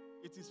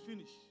 it is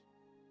finished.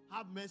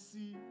 Have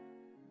mercy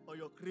on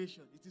your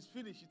creation. It is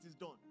finished. It is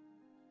done.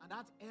 And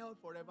that held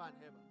forever and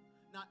ever.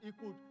 Now, he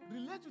could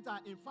relate with our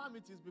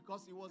infirmities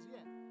because he was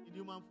here in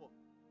human form.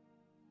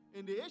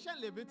 In the ancient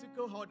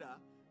Levitical order,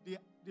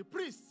 the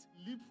priests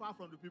lived far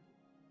from the people.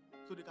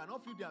 So they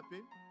cannot feel their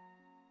pain.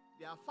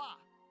 They are far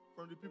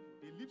from the people.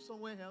 They live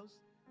somewhere else.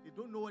 They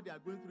don't know what they are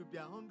going through. If they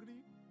are hungry,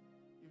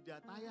 if they are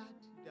tired,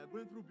 if they are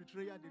going through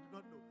betrayal, they do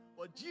not know.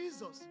 But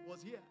Jesus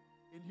was here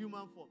in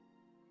human form.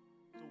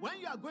 So when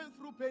you are going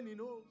through pain, he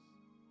knows.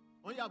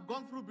 When you have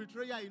gone through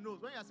betrayal, he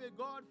knows. When you say,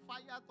 God,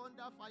 fire,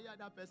 thunder, fire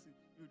that person,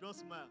 you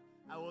just smile.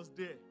 I was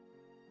there,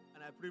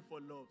 and I pray for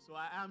love. So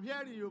I am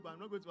hearing you, but I'm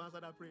not going to answer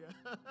that prayer.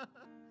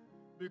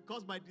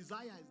 Because my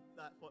desire is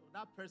that for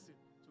that person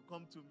to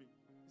come to me.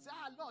 He said,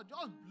 Lord,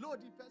 just blow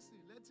the person.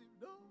 Let him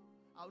know.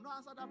 I will not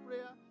answer that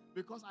prayer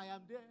because I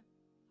am there.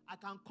 I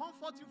can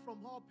comfort you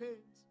from all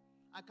pains.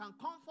 I can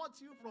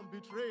comfort you from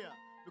betrayal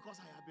because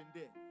I have been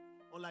there.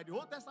 Unlike the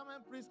Old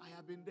Testament priest, I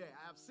have been there.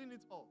 I have seen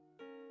it all.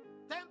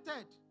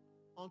 Tempted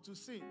unto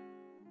sin,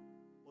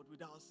 but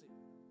without sin.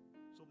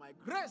 So my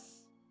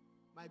grace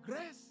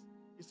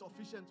is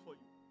sufficient for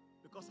you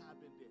because I have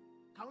been there.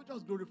 Can we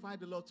just glorify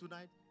the Lord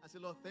tonight and say,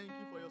 Lord, thank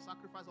you for your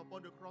sacrifice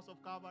upon the cross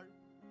of Calvary.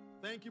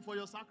 Thank you for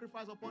your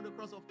sacrifice upon the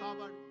cross of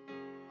Calvary.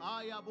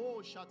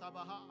 Ayabo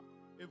shatabaha.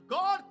 If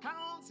God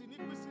counts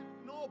iniquity,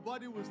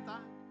 nobody will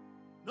stand.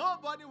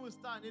 Nobody will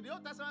stand. In the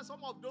Old Testament,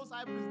 some of those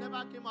high priests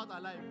never came out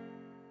alive.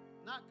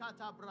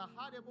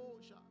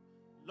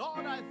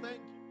 Lord, I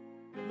thank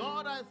you.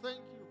 Lord, I thank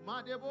you.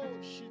 Madebo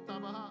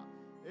shitabaha.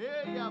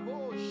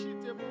 Eyabo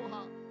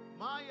shiteboha.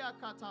 Maya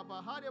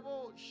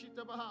katabahadebo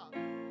shitabaha.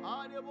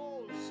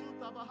 Adebo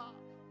sutabaha.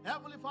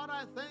 Heavenly Father,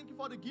 I thank you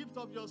for the gift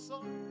of your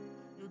Son.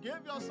 You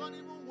gave your Son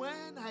even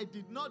when I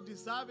did not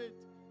deserve it.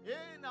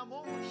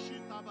 Enamo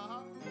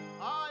shitabaha.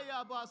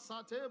 Ayaba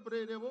sate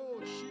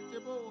bredebo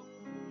shitebo.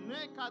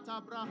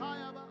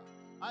 Nekatabrahayaba.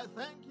 I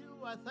thank you.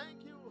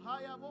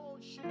 Hayabo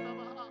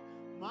shitabaha.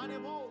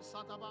 Manebo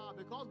sataba.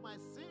 Because my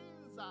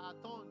sins are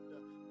atoned.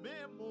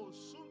 Memo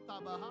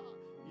suntabaha.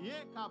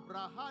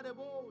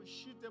 Yekabrahadebo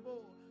shitebo.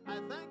 I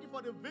thank you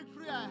for the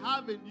victory I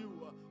have in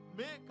you.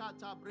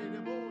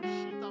 Mekatabredebo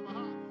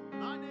shitabaha.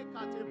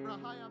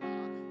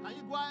 Manekatebrahayaba. Can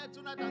you go ahead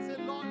tonight and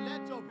say, Lord,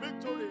 let your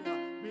victory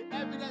be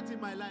evident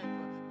in my life.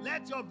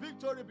 Let your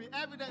victory be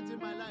evident in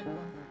my life.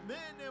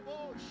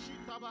 Menebo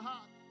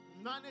shitabaha.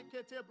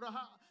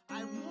 Naneketebraha.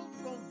 I move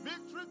from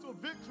victory to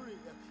victory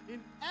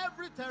in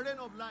every terrain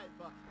of life.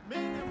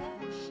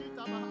 Menebo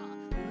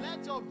shitabaha.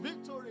 Let your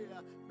victory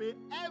be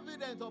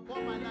evident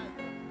upon my life.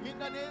 In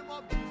the name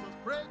of Jesus,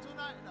 pray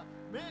tonight.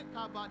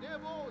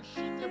 Mekabadebo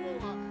shitebo.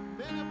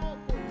 Menebo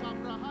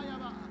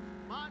kotabrahayaba.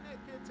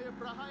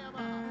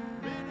 Maneketebrahayaba.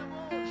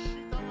 Menebo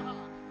shitabaha.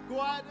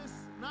 Go out this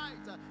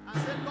night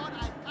and say, Lord,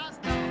 I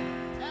cast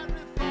down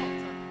every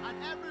thought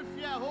and every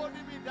fear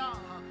holding me down.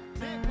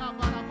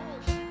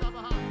 Mekabadebo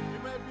shitabaha. You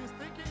may be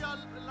thinking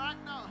right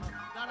now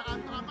that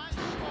am I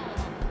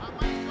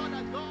sure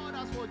that God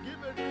has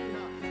forgiven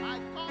me? I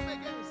come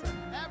against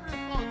every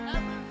thought,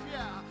 every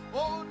fear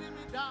holding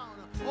me down,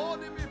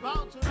 holding me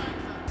bound tonight.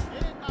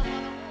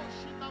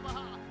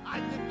 I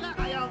declare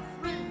I am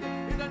free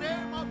in the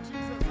name of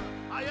Jesus.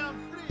 I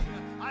am free.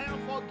 I am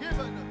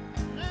forgiven.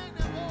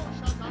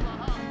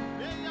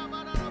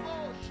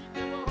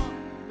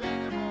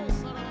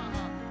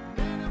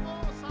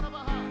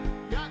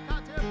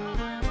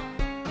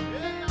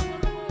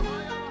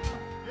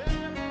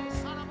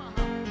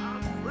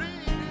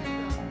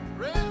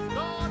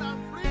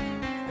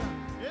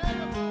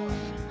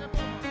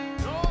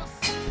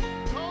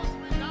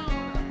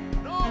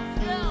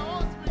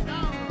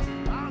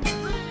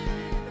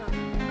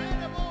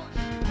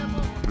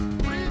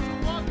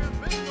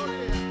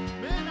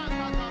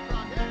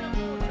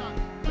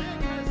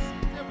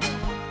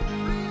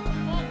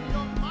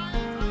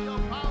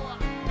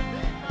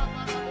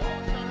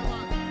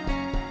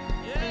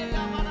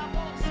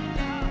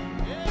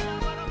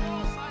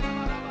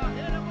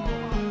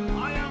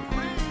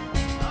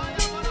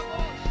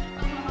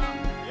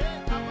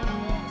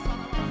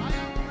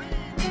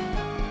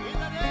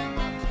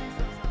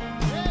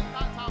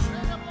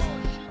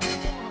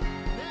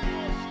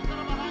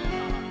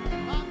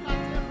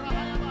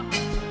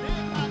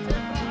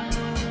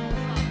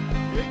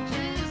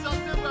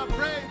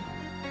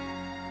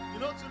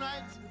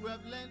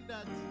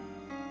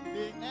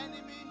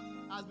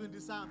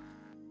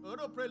 We're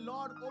going to pray,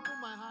 Lord,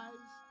 open my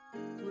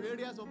eyes to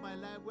areas of my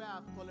life where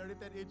I've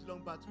tolerated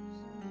age-long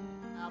battles.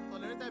 I have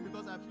tolerated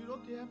because I feel,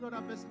 okay, every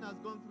other person has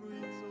gone through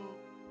it, so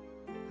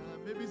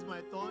Maybe it's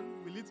my turn.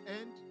 Will it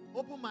end?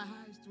 Open my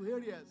eyes to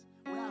areas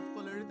where I've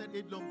tolerated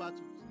age-long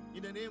battles.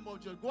 In the name of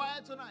Jesus. Go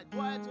ahead tonight. Go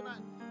ahead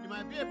tonight. It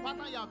might be a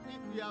pattern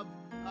you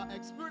have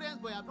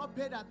experienced, but you have not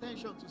paid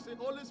attention to. Say,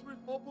 Holy Spirit,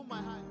 open my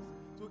eyes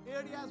to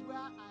areas where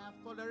I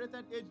have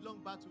tolerated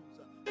age-long battles.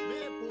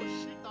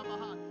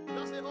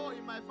 Just say, oh,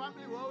 in my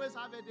family we always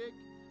have a headache.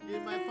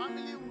 In my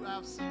family we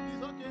have seen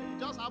this. Okay, it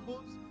just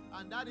happens,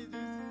 and that is it.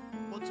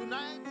 But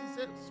tonight, he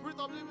said, Spirit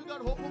of living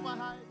God, open my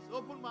eyes,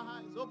 open my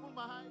eyes, open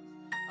my eyes.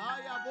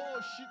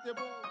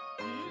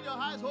 You need your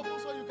eyes open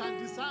so you can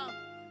discern.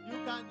 You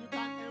can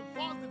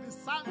enforce the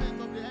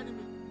discernment of the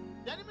enemy.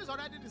 The enemy is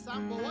already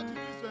discerned, but what you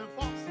need is to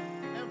enforce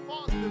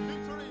the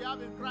victory you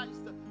have in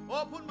Christ.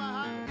 Open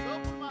my eyes,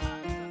 open my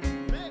eyes.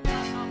 Make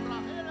us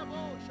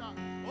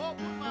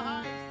open my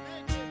eyes.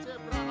 Make it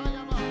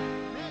brahayama.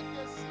 Make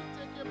it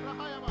siteke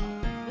brahayama.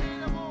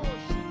 Nemo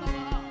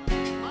shitaba.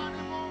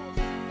 Manemo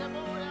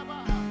sitebo yaba.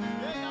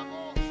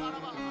 Yeyamo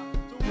saraba.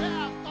 To where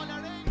I've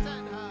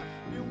tolerated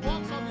the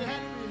works of the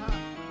enemy.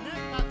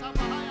 Make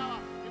katabahayama.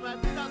 It might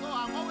be that, oh,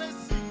 I'm always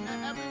sick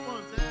every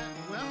month.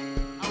 Well,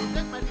 I will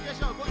take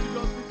medication or go to the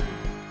hospital.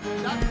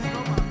 That is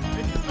normal.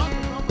 It is not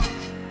normal.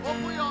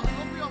 Open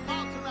your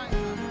mouth tonight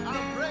and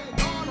pray.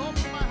 Lord,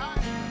 open my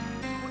eyes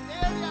to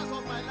areas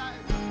of my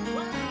life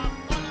where I have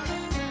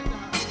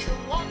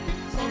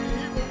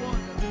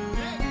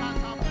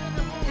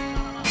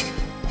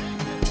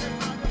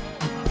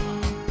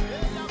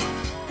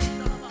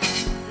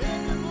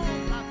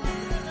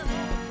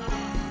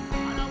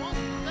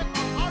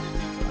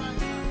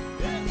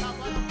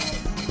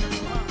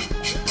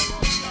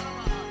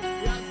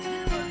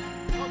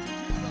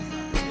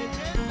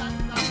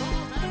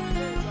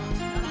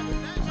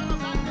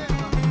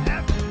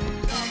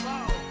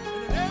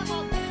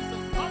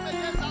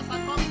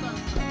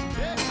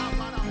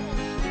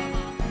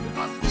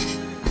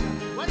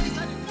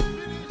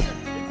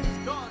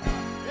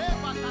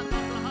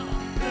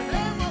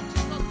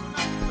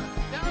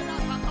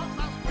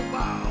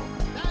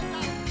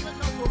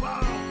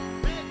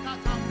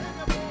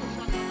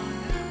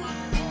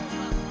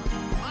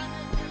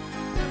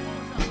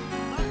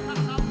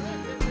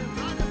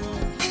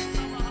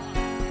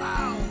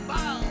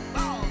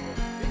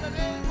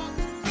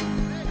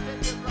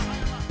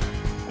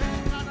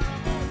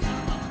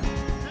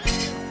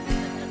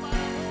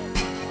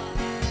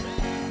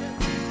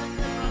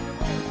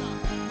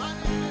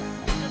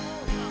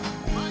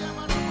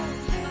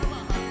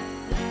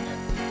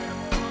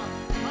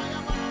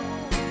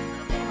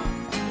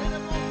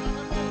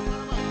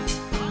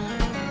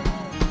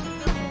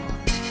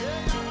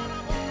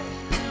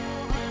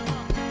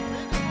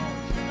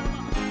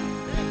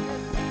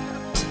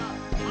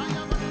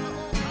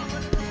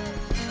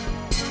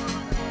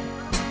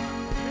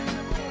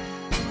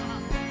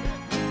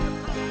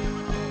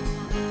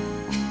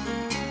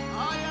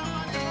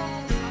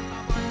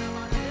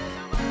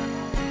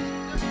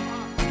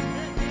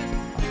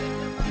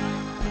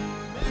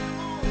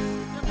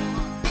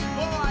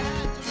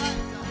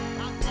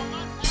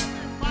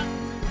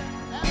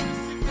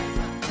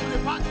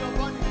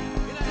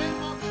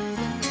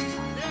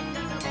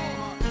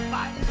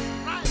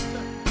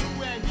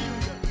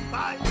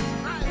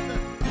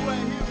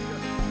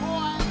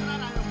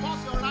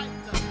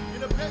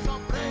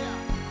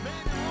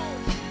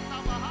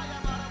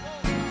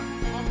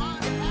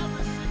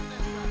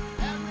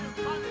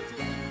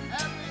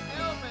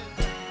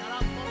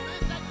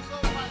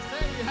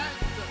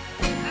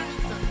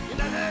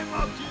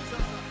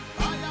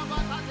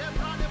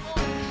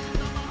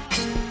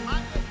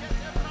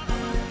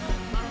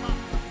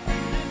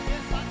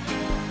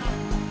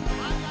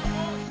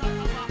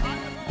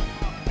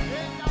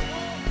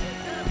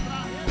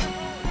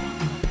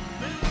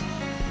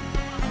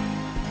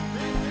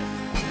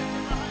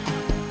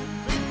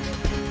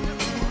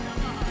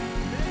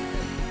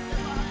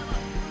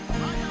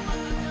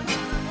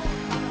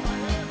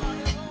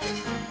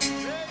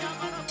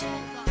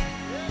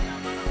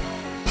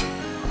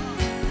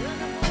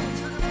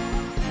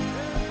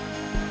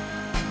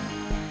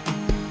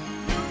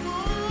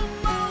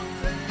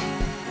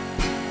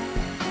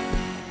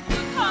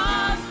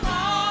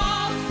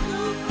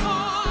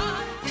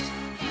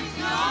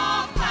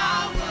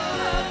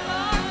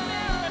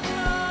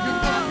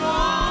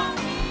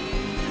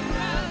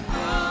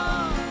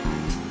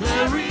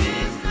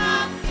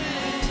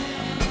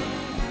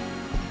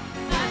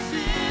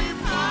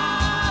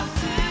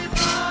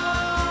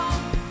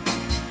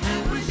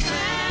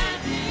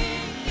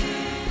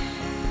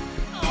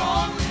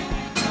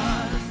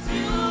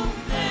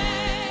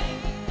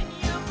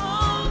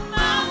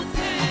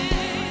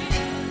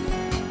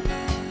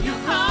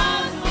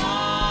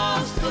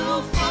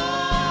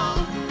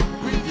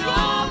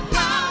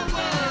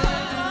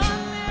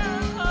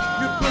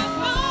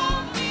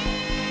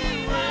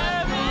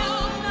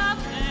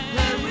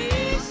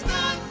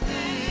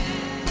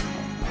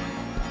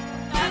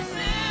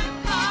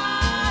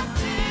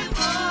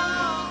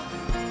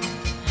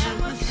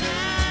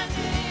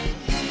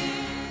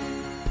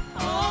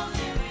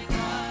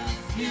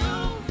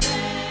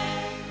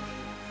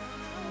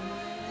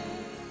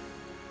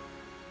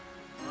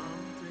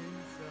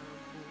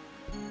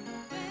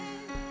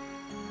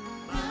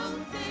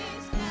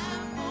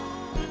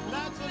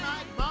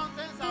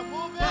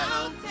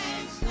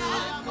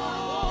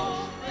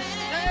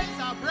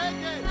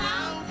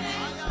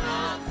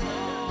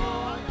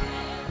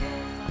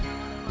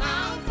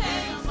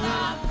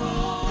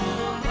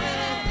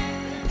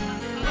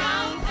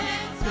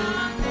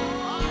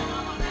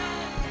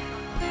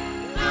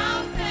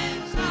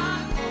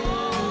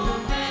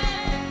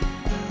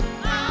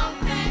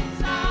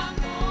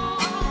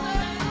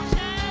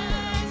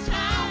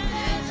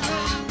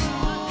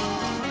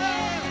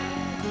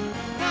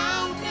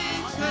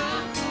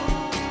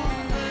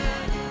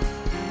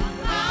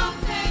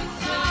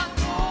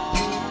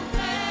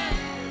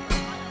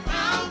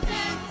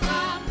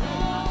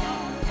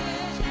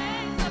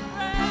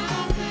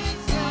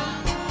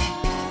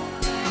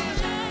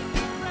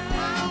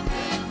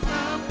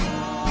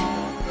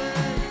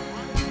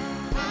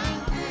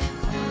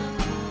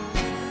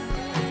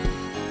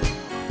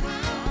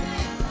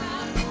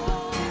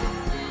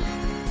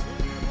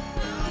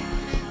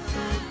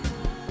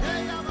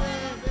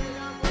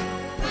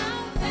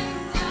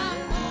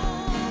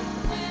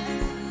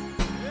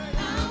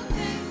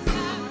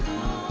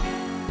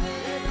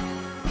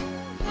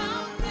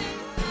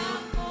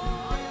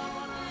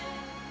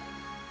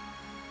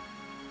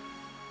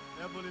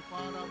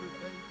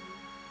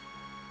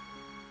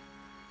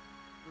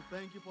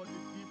thank you for the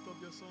gift of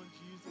your Son,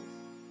 Jesus,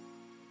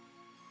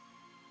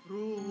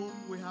 through whom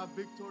we have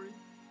victory,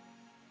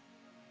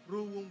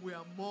 through whom we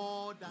are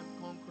more than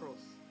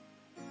conquerors.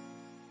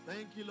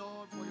 Thank you,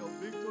 Lord, for your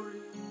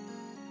victory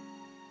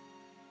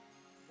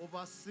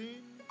over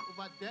sin,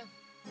 over death,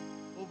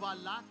 over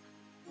lack,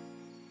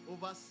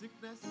 over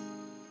sickness,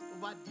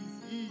 over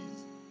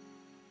disease.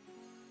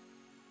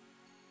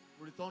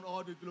 We return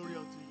all the glory unto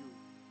you.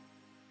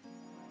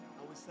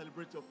 And we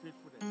celebrate your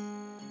faithfulness.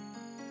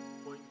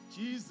 For in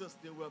Jesus'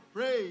 name we have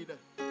prayed.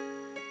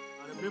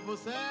 And the people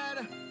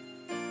said,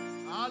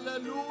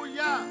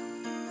 hallelujah.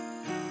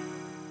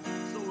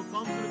 So we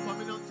come to the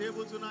communion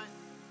table tonight.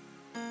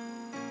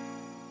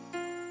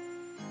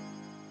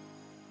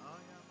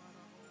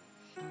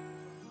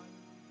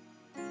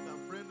 You can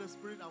pray in the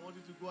Spirit. I want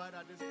you to go ahead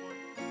at this point.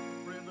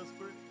 Pray in the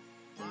Spirit.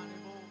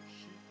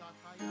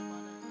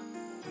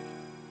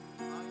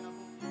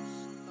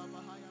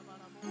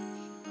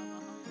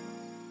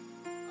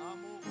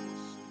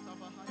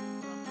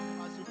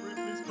 As you pray,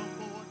 please come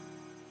forward.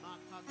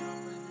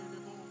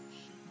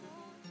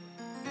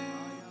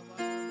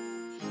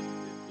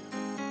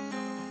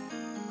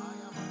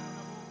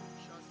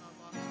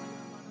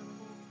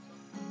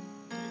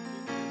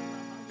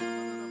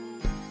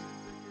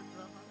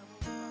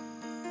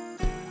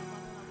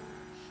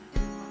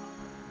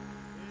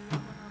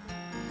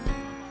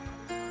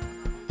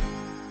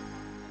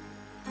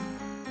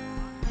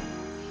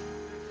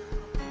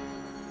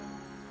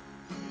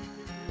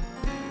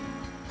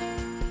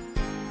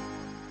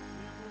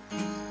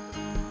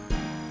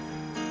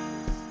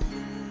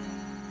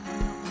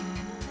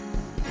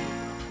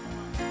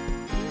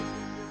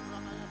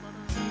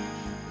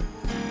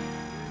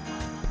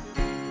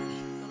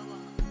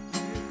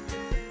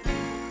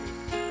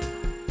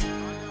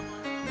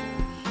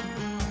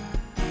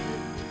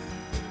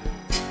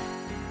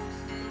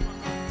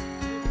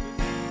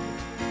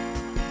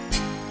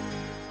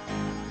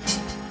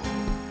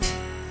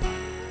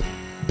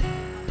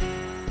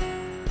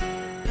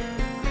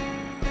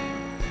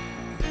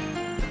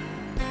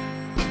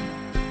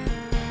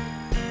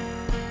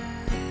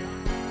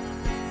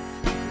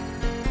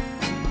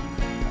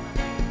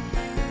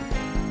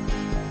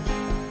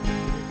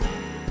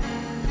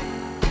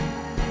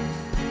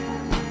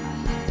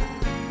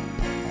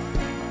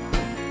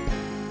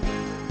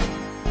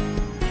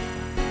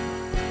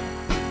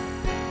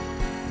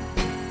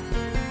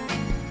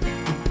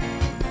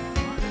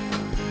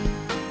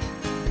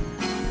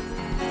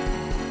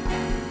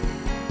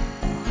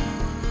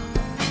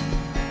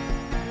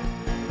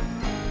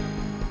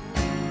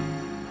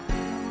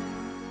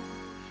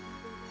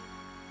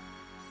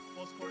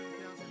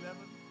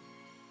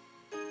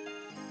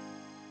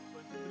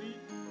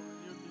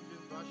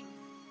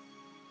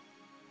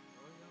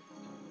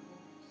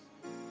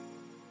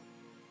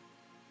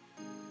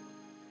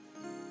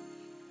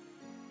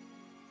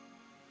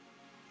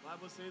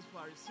 Bible says, for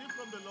I received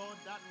from the Lord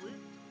that which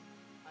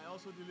I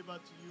also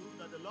delivered to you,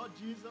 that the Lord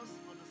Jesus,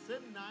 on the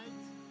same night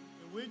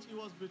in which he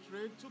was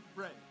betrayed, took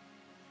bread.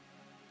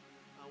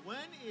 And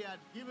when he had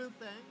given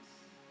thanks,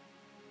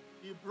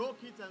 he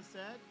broke it and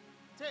said,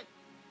 take,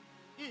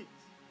 eat.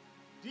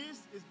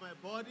 This is my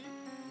body,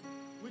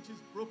 which is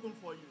broken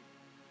for you.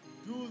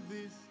 Do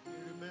this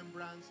in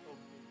remembrance of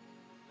me.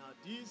 Now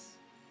this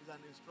is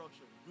an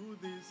instruction. Do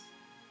this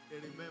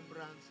in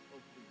remembrance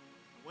of me.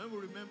 When we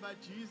remember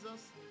Jesus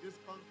in this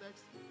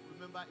context,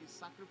 remember his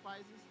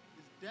sacrifices,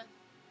 his death,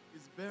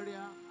 his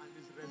burial, and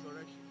his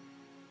resurrection.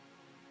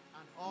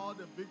 And all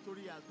the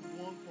victory he has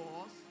won for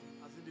us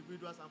as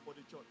individuals and for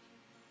the church.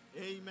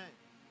 Amen.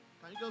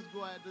 Can you just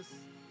go ahead this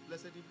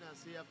blessed evening and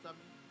say after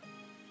me?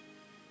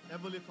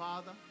 Heavenly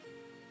Father,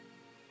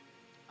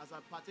 as I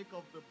partake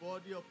of the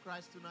body of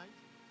Christ tonight,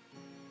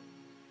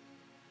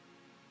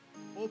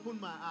 open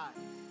my eyes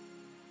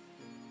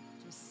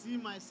to see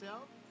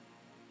myself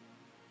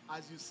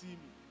as you see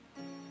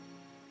me.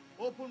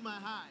 Open my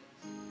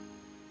eyes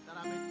that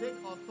I may take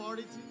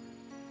authority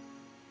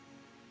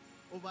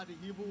over the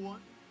evil one,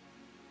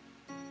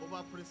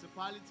 over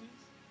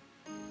principalities,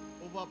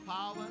 over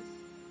powers,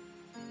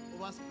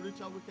 over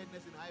spiritual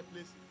wickedness in high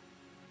places.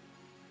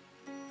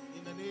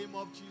 In the name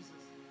of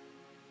Jesus.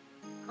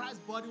 Christ's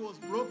body was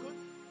broken.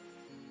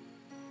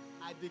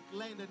 I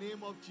declare in the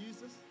name of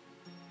Jesus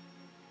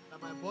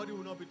that my body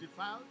will not be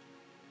defiled.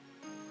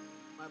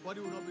 My body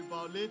will not be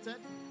violated.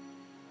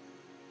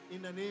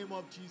 In the name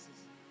of Jesus.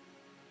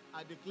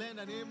 I declare in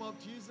the name of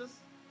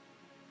Jesus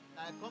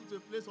that I come to a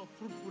place of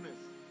fruitfulness.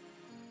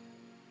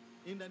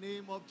 In the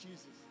name of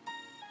Jesus.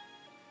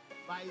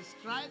 By his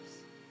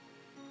stripes,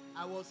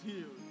 I was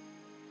healed.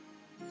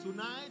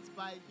 Tonight,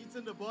 by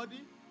eating the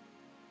body,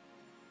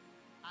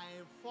 I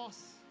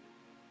enforce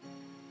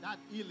that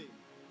healing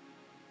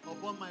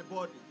upon my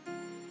body.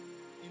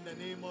 In the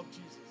name of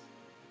Jesus.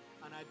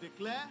 And I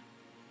declare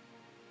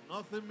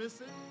nothing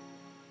missing,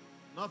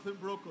 nothing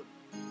broken.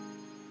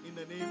 In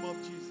the name of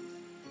Jesus.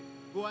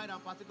 Go ahead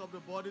and partake of the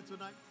body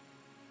tonight.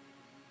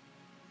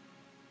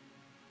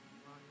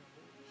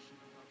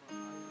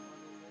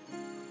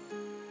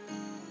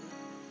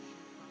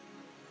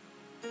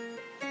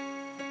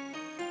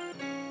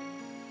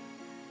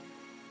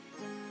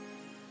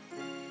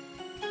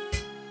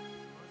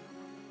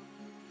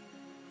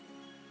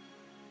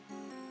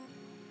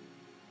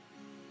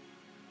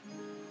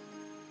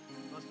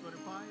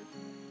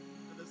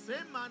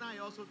 same manner, I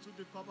also took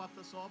the cup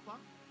after supper,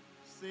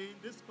 saying,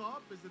 this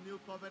cup is the new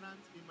covenant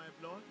in my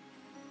blood.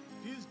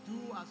 This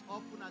do as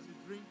often as you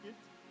drink it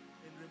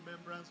in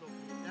remembrance of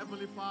me.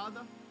 Heavenly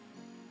Father,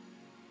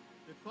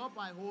 the cup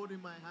I hold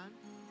in my hand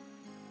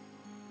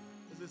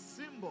is a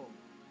symbol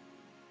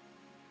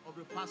of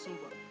the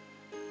Passover.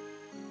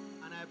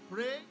 And I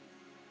pray,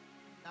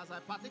 as I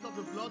partake of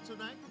the blood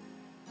tonight,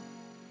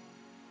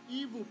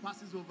 evil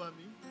passes over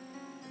me,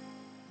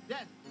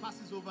 death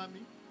passes over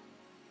me,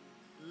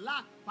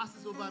 lack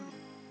passes over me.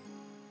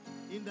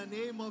 In the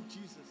name of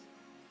Jesus,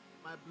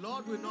 my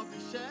blood will not be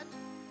shed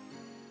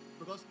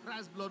because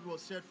Christ's blood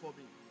was shed for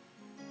me.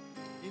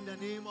 In the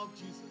name of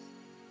Jesus,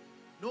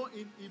 no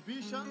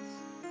inhibitions,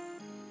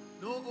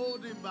 no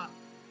holding back.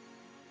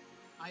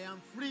 I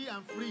am free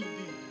and free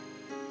indeed.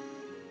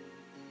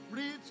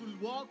 Free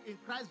to walk in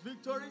Christ's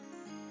victory.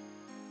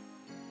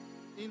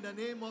 In the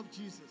name of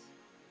Jesus.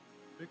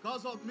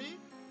 Because of me,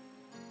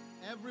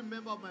 every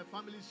member of my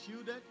family is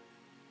shielded.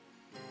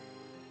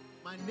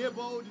 My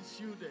neighborhood is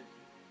shielded.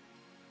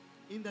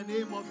 In the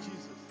name of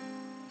Jesus.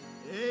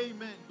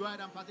 Amen. Go ahead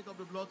and partake of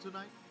the blood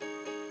tonight. The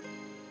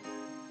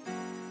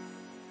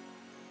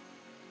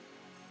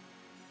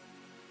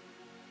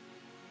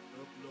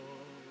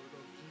blood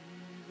of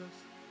Jesus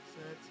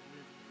sets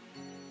me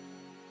free.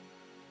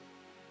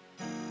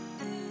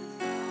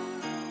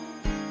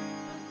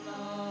 The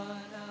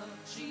blood of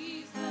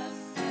Jesus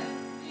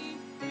sets me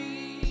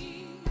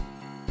free.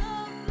 The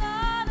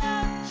blood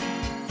of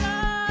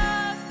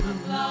Jesus, the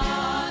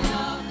blood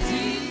of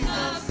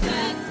Jesus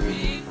sets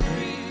me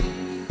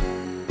free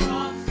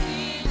from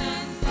sin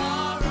and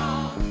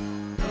sorrow.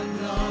 The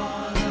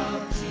blood of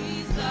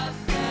Jesus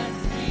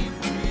sets me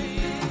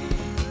free.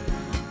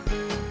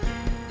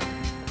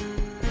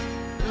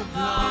 The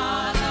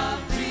blood of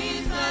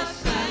Jesus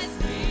sets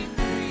me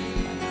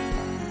free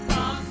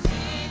from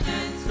sin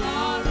and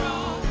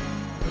sorrow.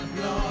 The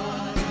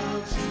blood of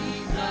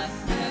Jesus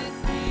sets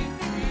me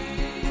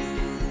free.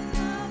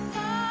 The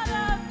blood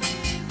of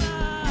Jesus.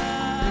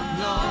 The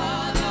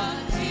blood of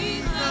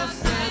Jesus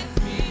sets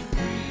me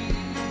free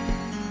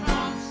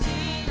from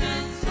sin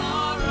and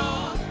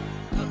sorrow.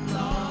 The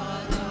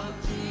blood of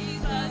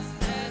Jesus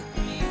sets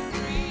me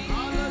free.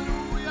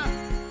 Hallelujah.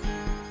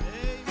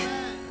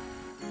 Amen.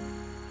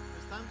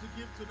 It's time to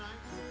give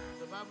tonight.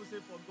 The Bible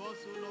says, for God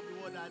so loved the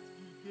world that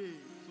he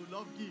gave. So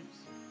love gives.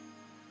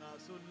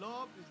 So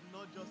love is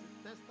not just a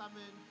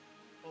testament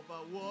of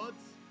our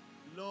words.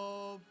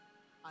 Love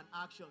and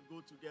action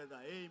go together.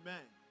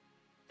 Amen.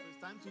 So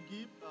it's time to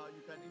give.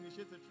 You can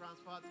initiate a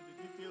transfer to the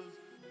details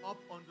up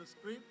on the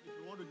screen. If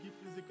you want to give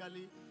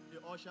physically,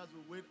 the ushers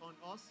will wait on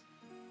us.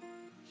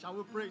 Shall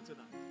we pray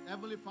tonight?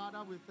 Heavenly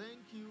Father, we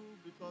thank you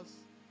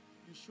because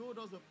you showed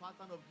us the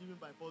pattern of giving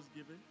by first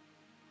giving.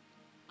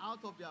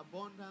 Out of the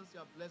abundance you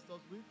have blessed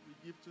us with, we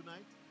give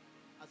tonight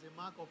as a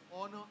mark of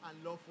honor and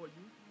love for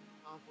you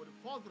and for the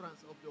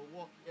furtherance of your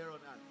work here on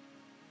earth.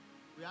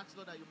 We ask,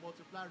 Lord, that you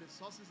multiply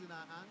resources in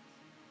our hands,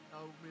 that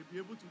we may be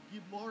able to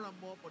give more and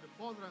more for the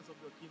furtherance of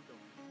your kingdom.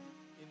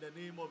 In the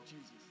name of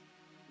Jesus.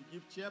 We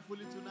give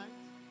cheerfully tonight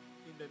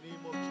in the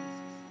name of Jesus.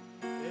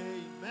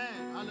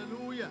 Amen.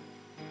 Hallelujah.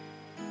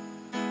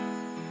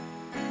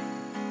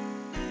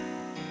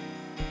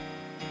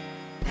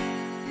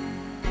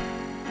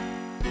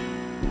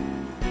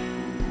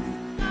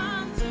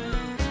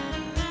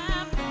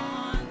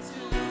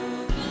 Unto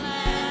the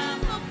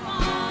Lamb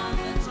upon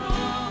the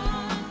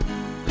throne,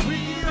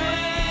 we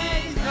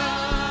raise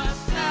the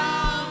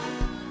sound,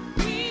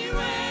 we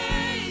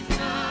raise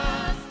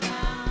the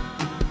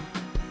sound.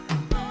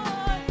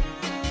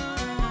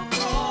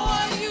 For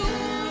you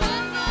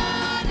are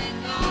God and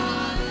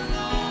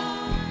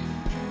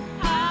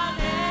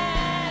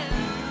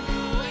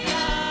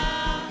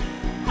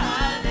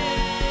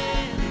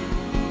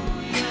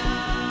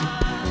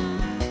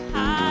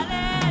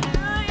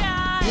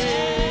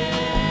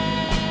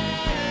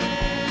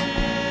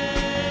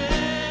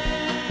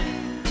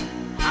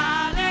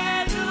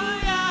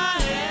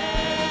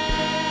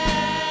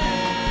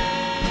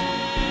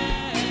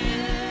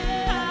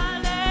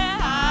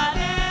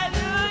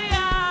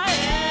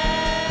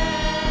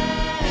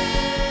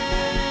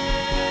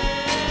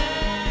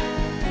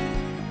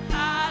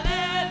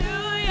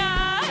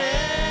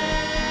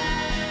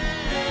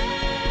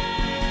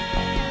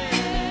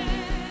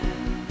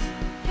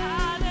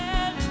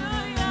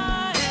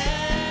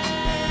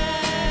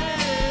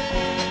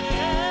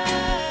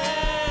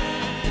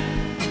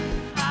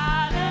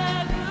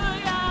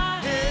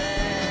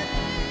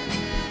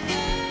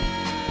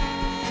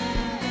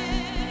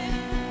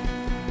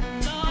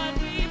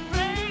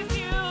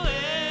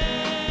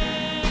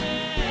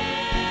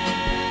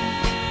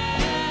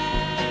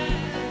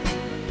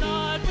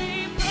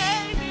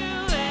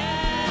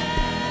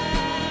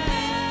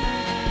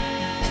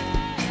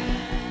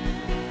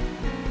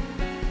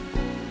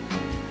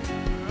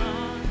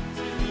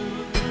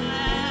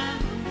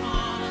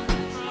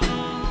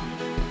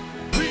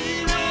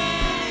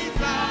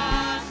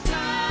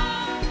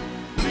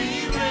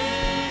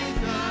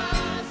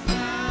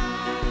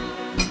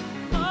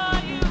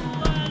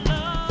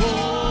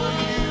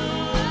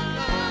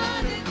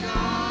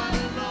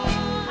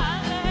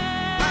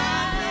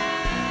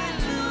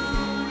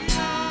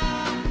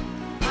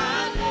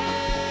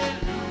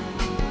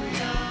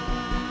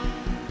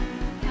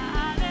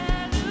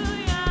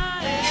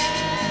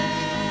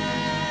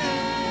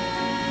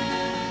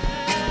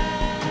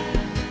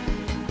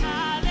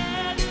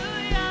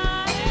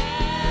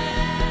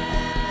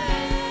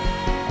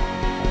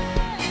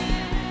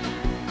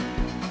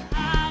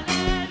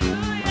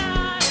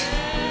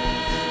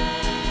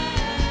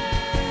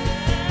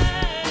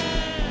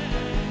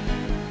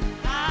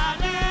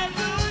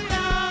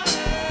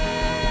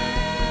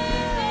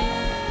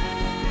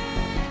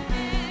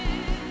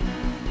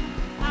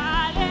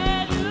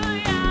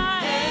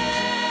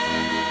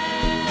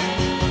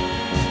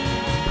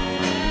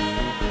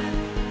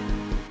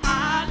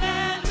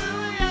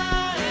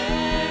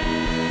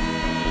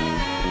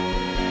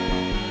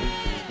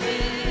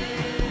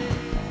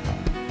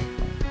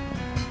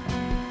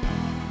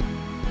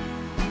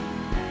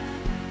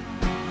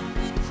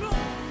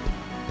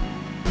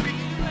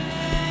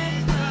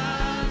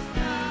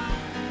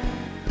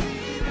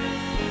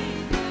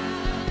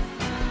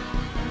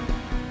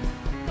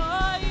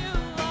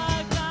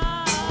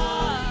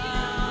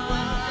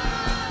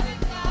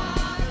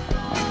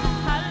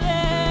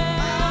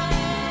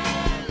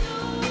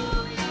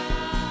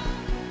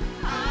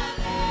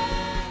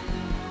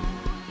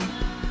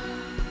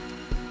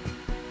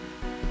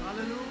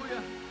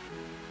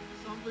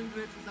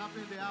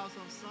happening in the house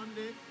on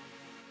Sunday?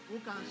 Who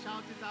can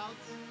shout it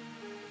out?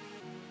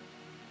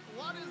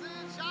 What is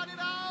it? Shout it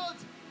out!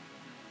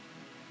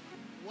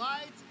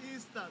 White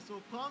Easter.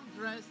 So come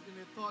dressed in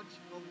a touch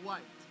of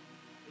white.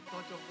 A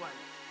touch of white.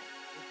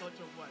 A touch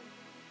of white.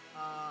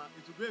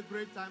 It will be a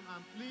great time,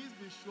 and please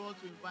be sure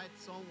to invite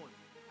someone,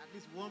 at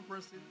least one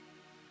person.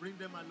 Bring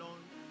them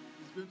along.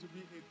 It's going to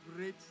be a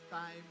great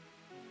time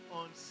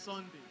on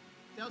Sunday.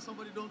 Tell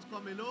somebody, don't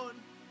come alone.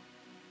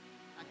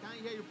 I can't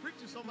hear you. Preach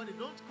to somebody,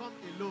 don't come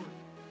alone.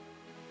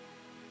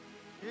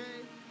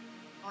 Okay?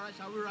 All right,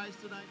 shall we rise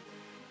tonight?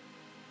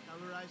 Shall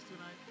we rise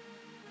tonight?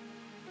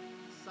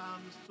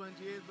 Psalms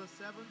 28 verse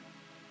 7.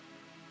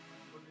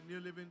 From the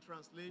New Living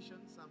Translation,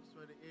 Psalms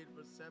 28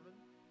 verse 7.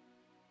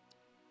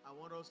 I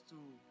want us to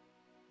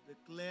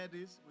declare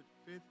this with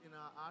faith in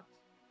our heart,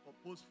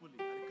 purposefully.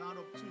 At the count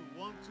of 2.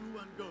 1, 2,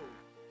 and go.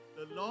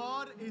 The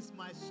Lord is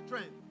my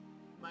strength,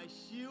 my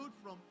shield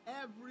from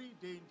every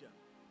danger.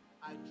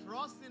 I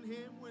trust in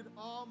him with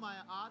all my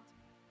heart.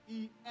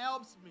 He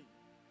helps me,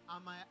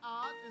 and my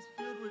heart is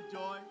filled with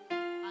joy.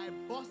 I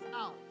burst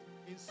out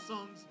in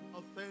songs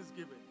of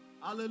thanksgiving.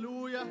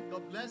 Hallelujah.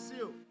 God bless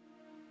you.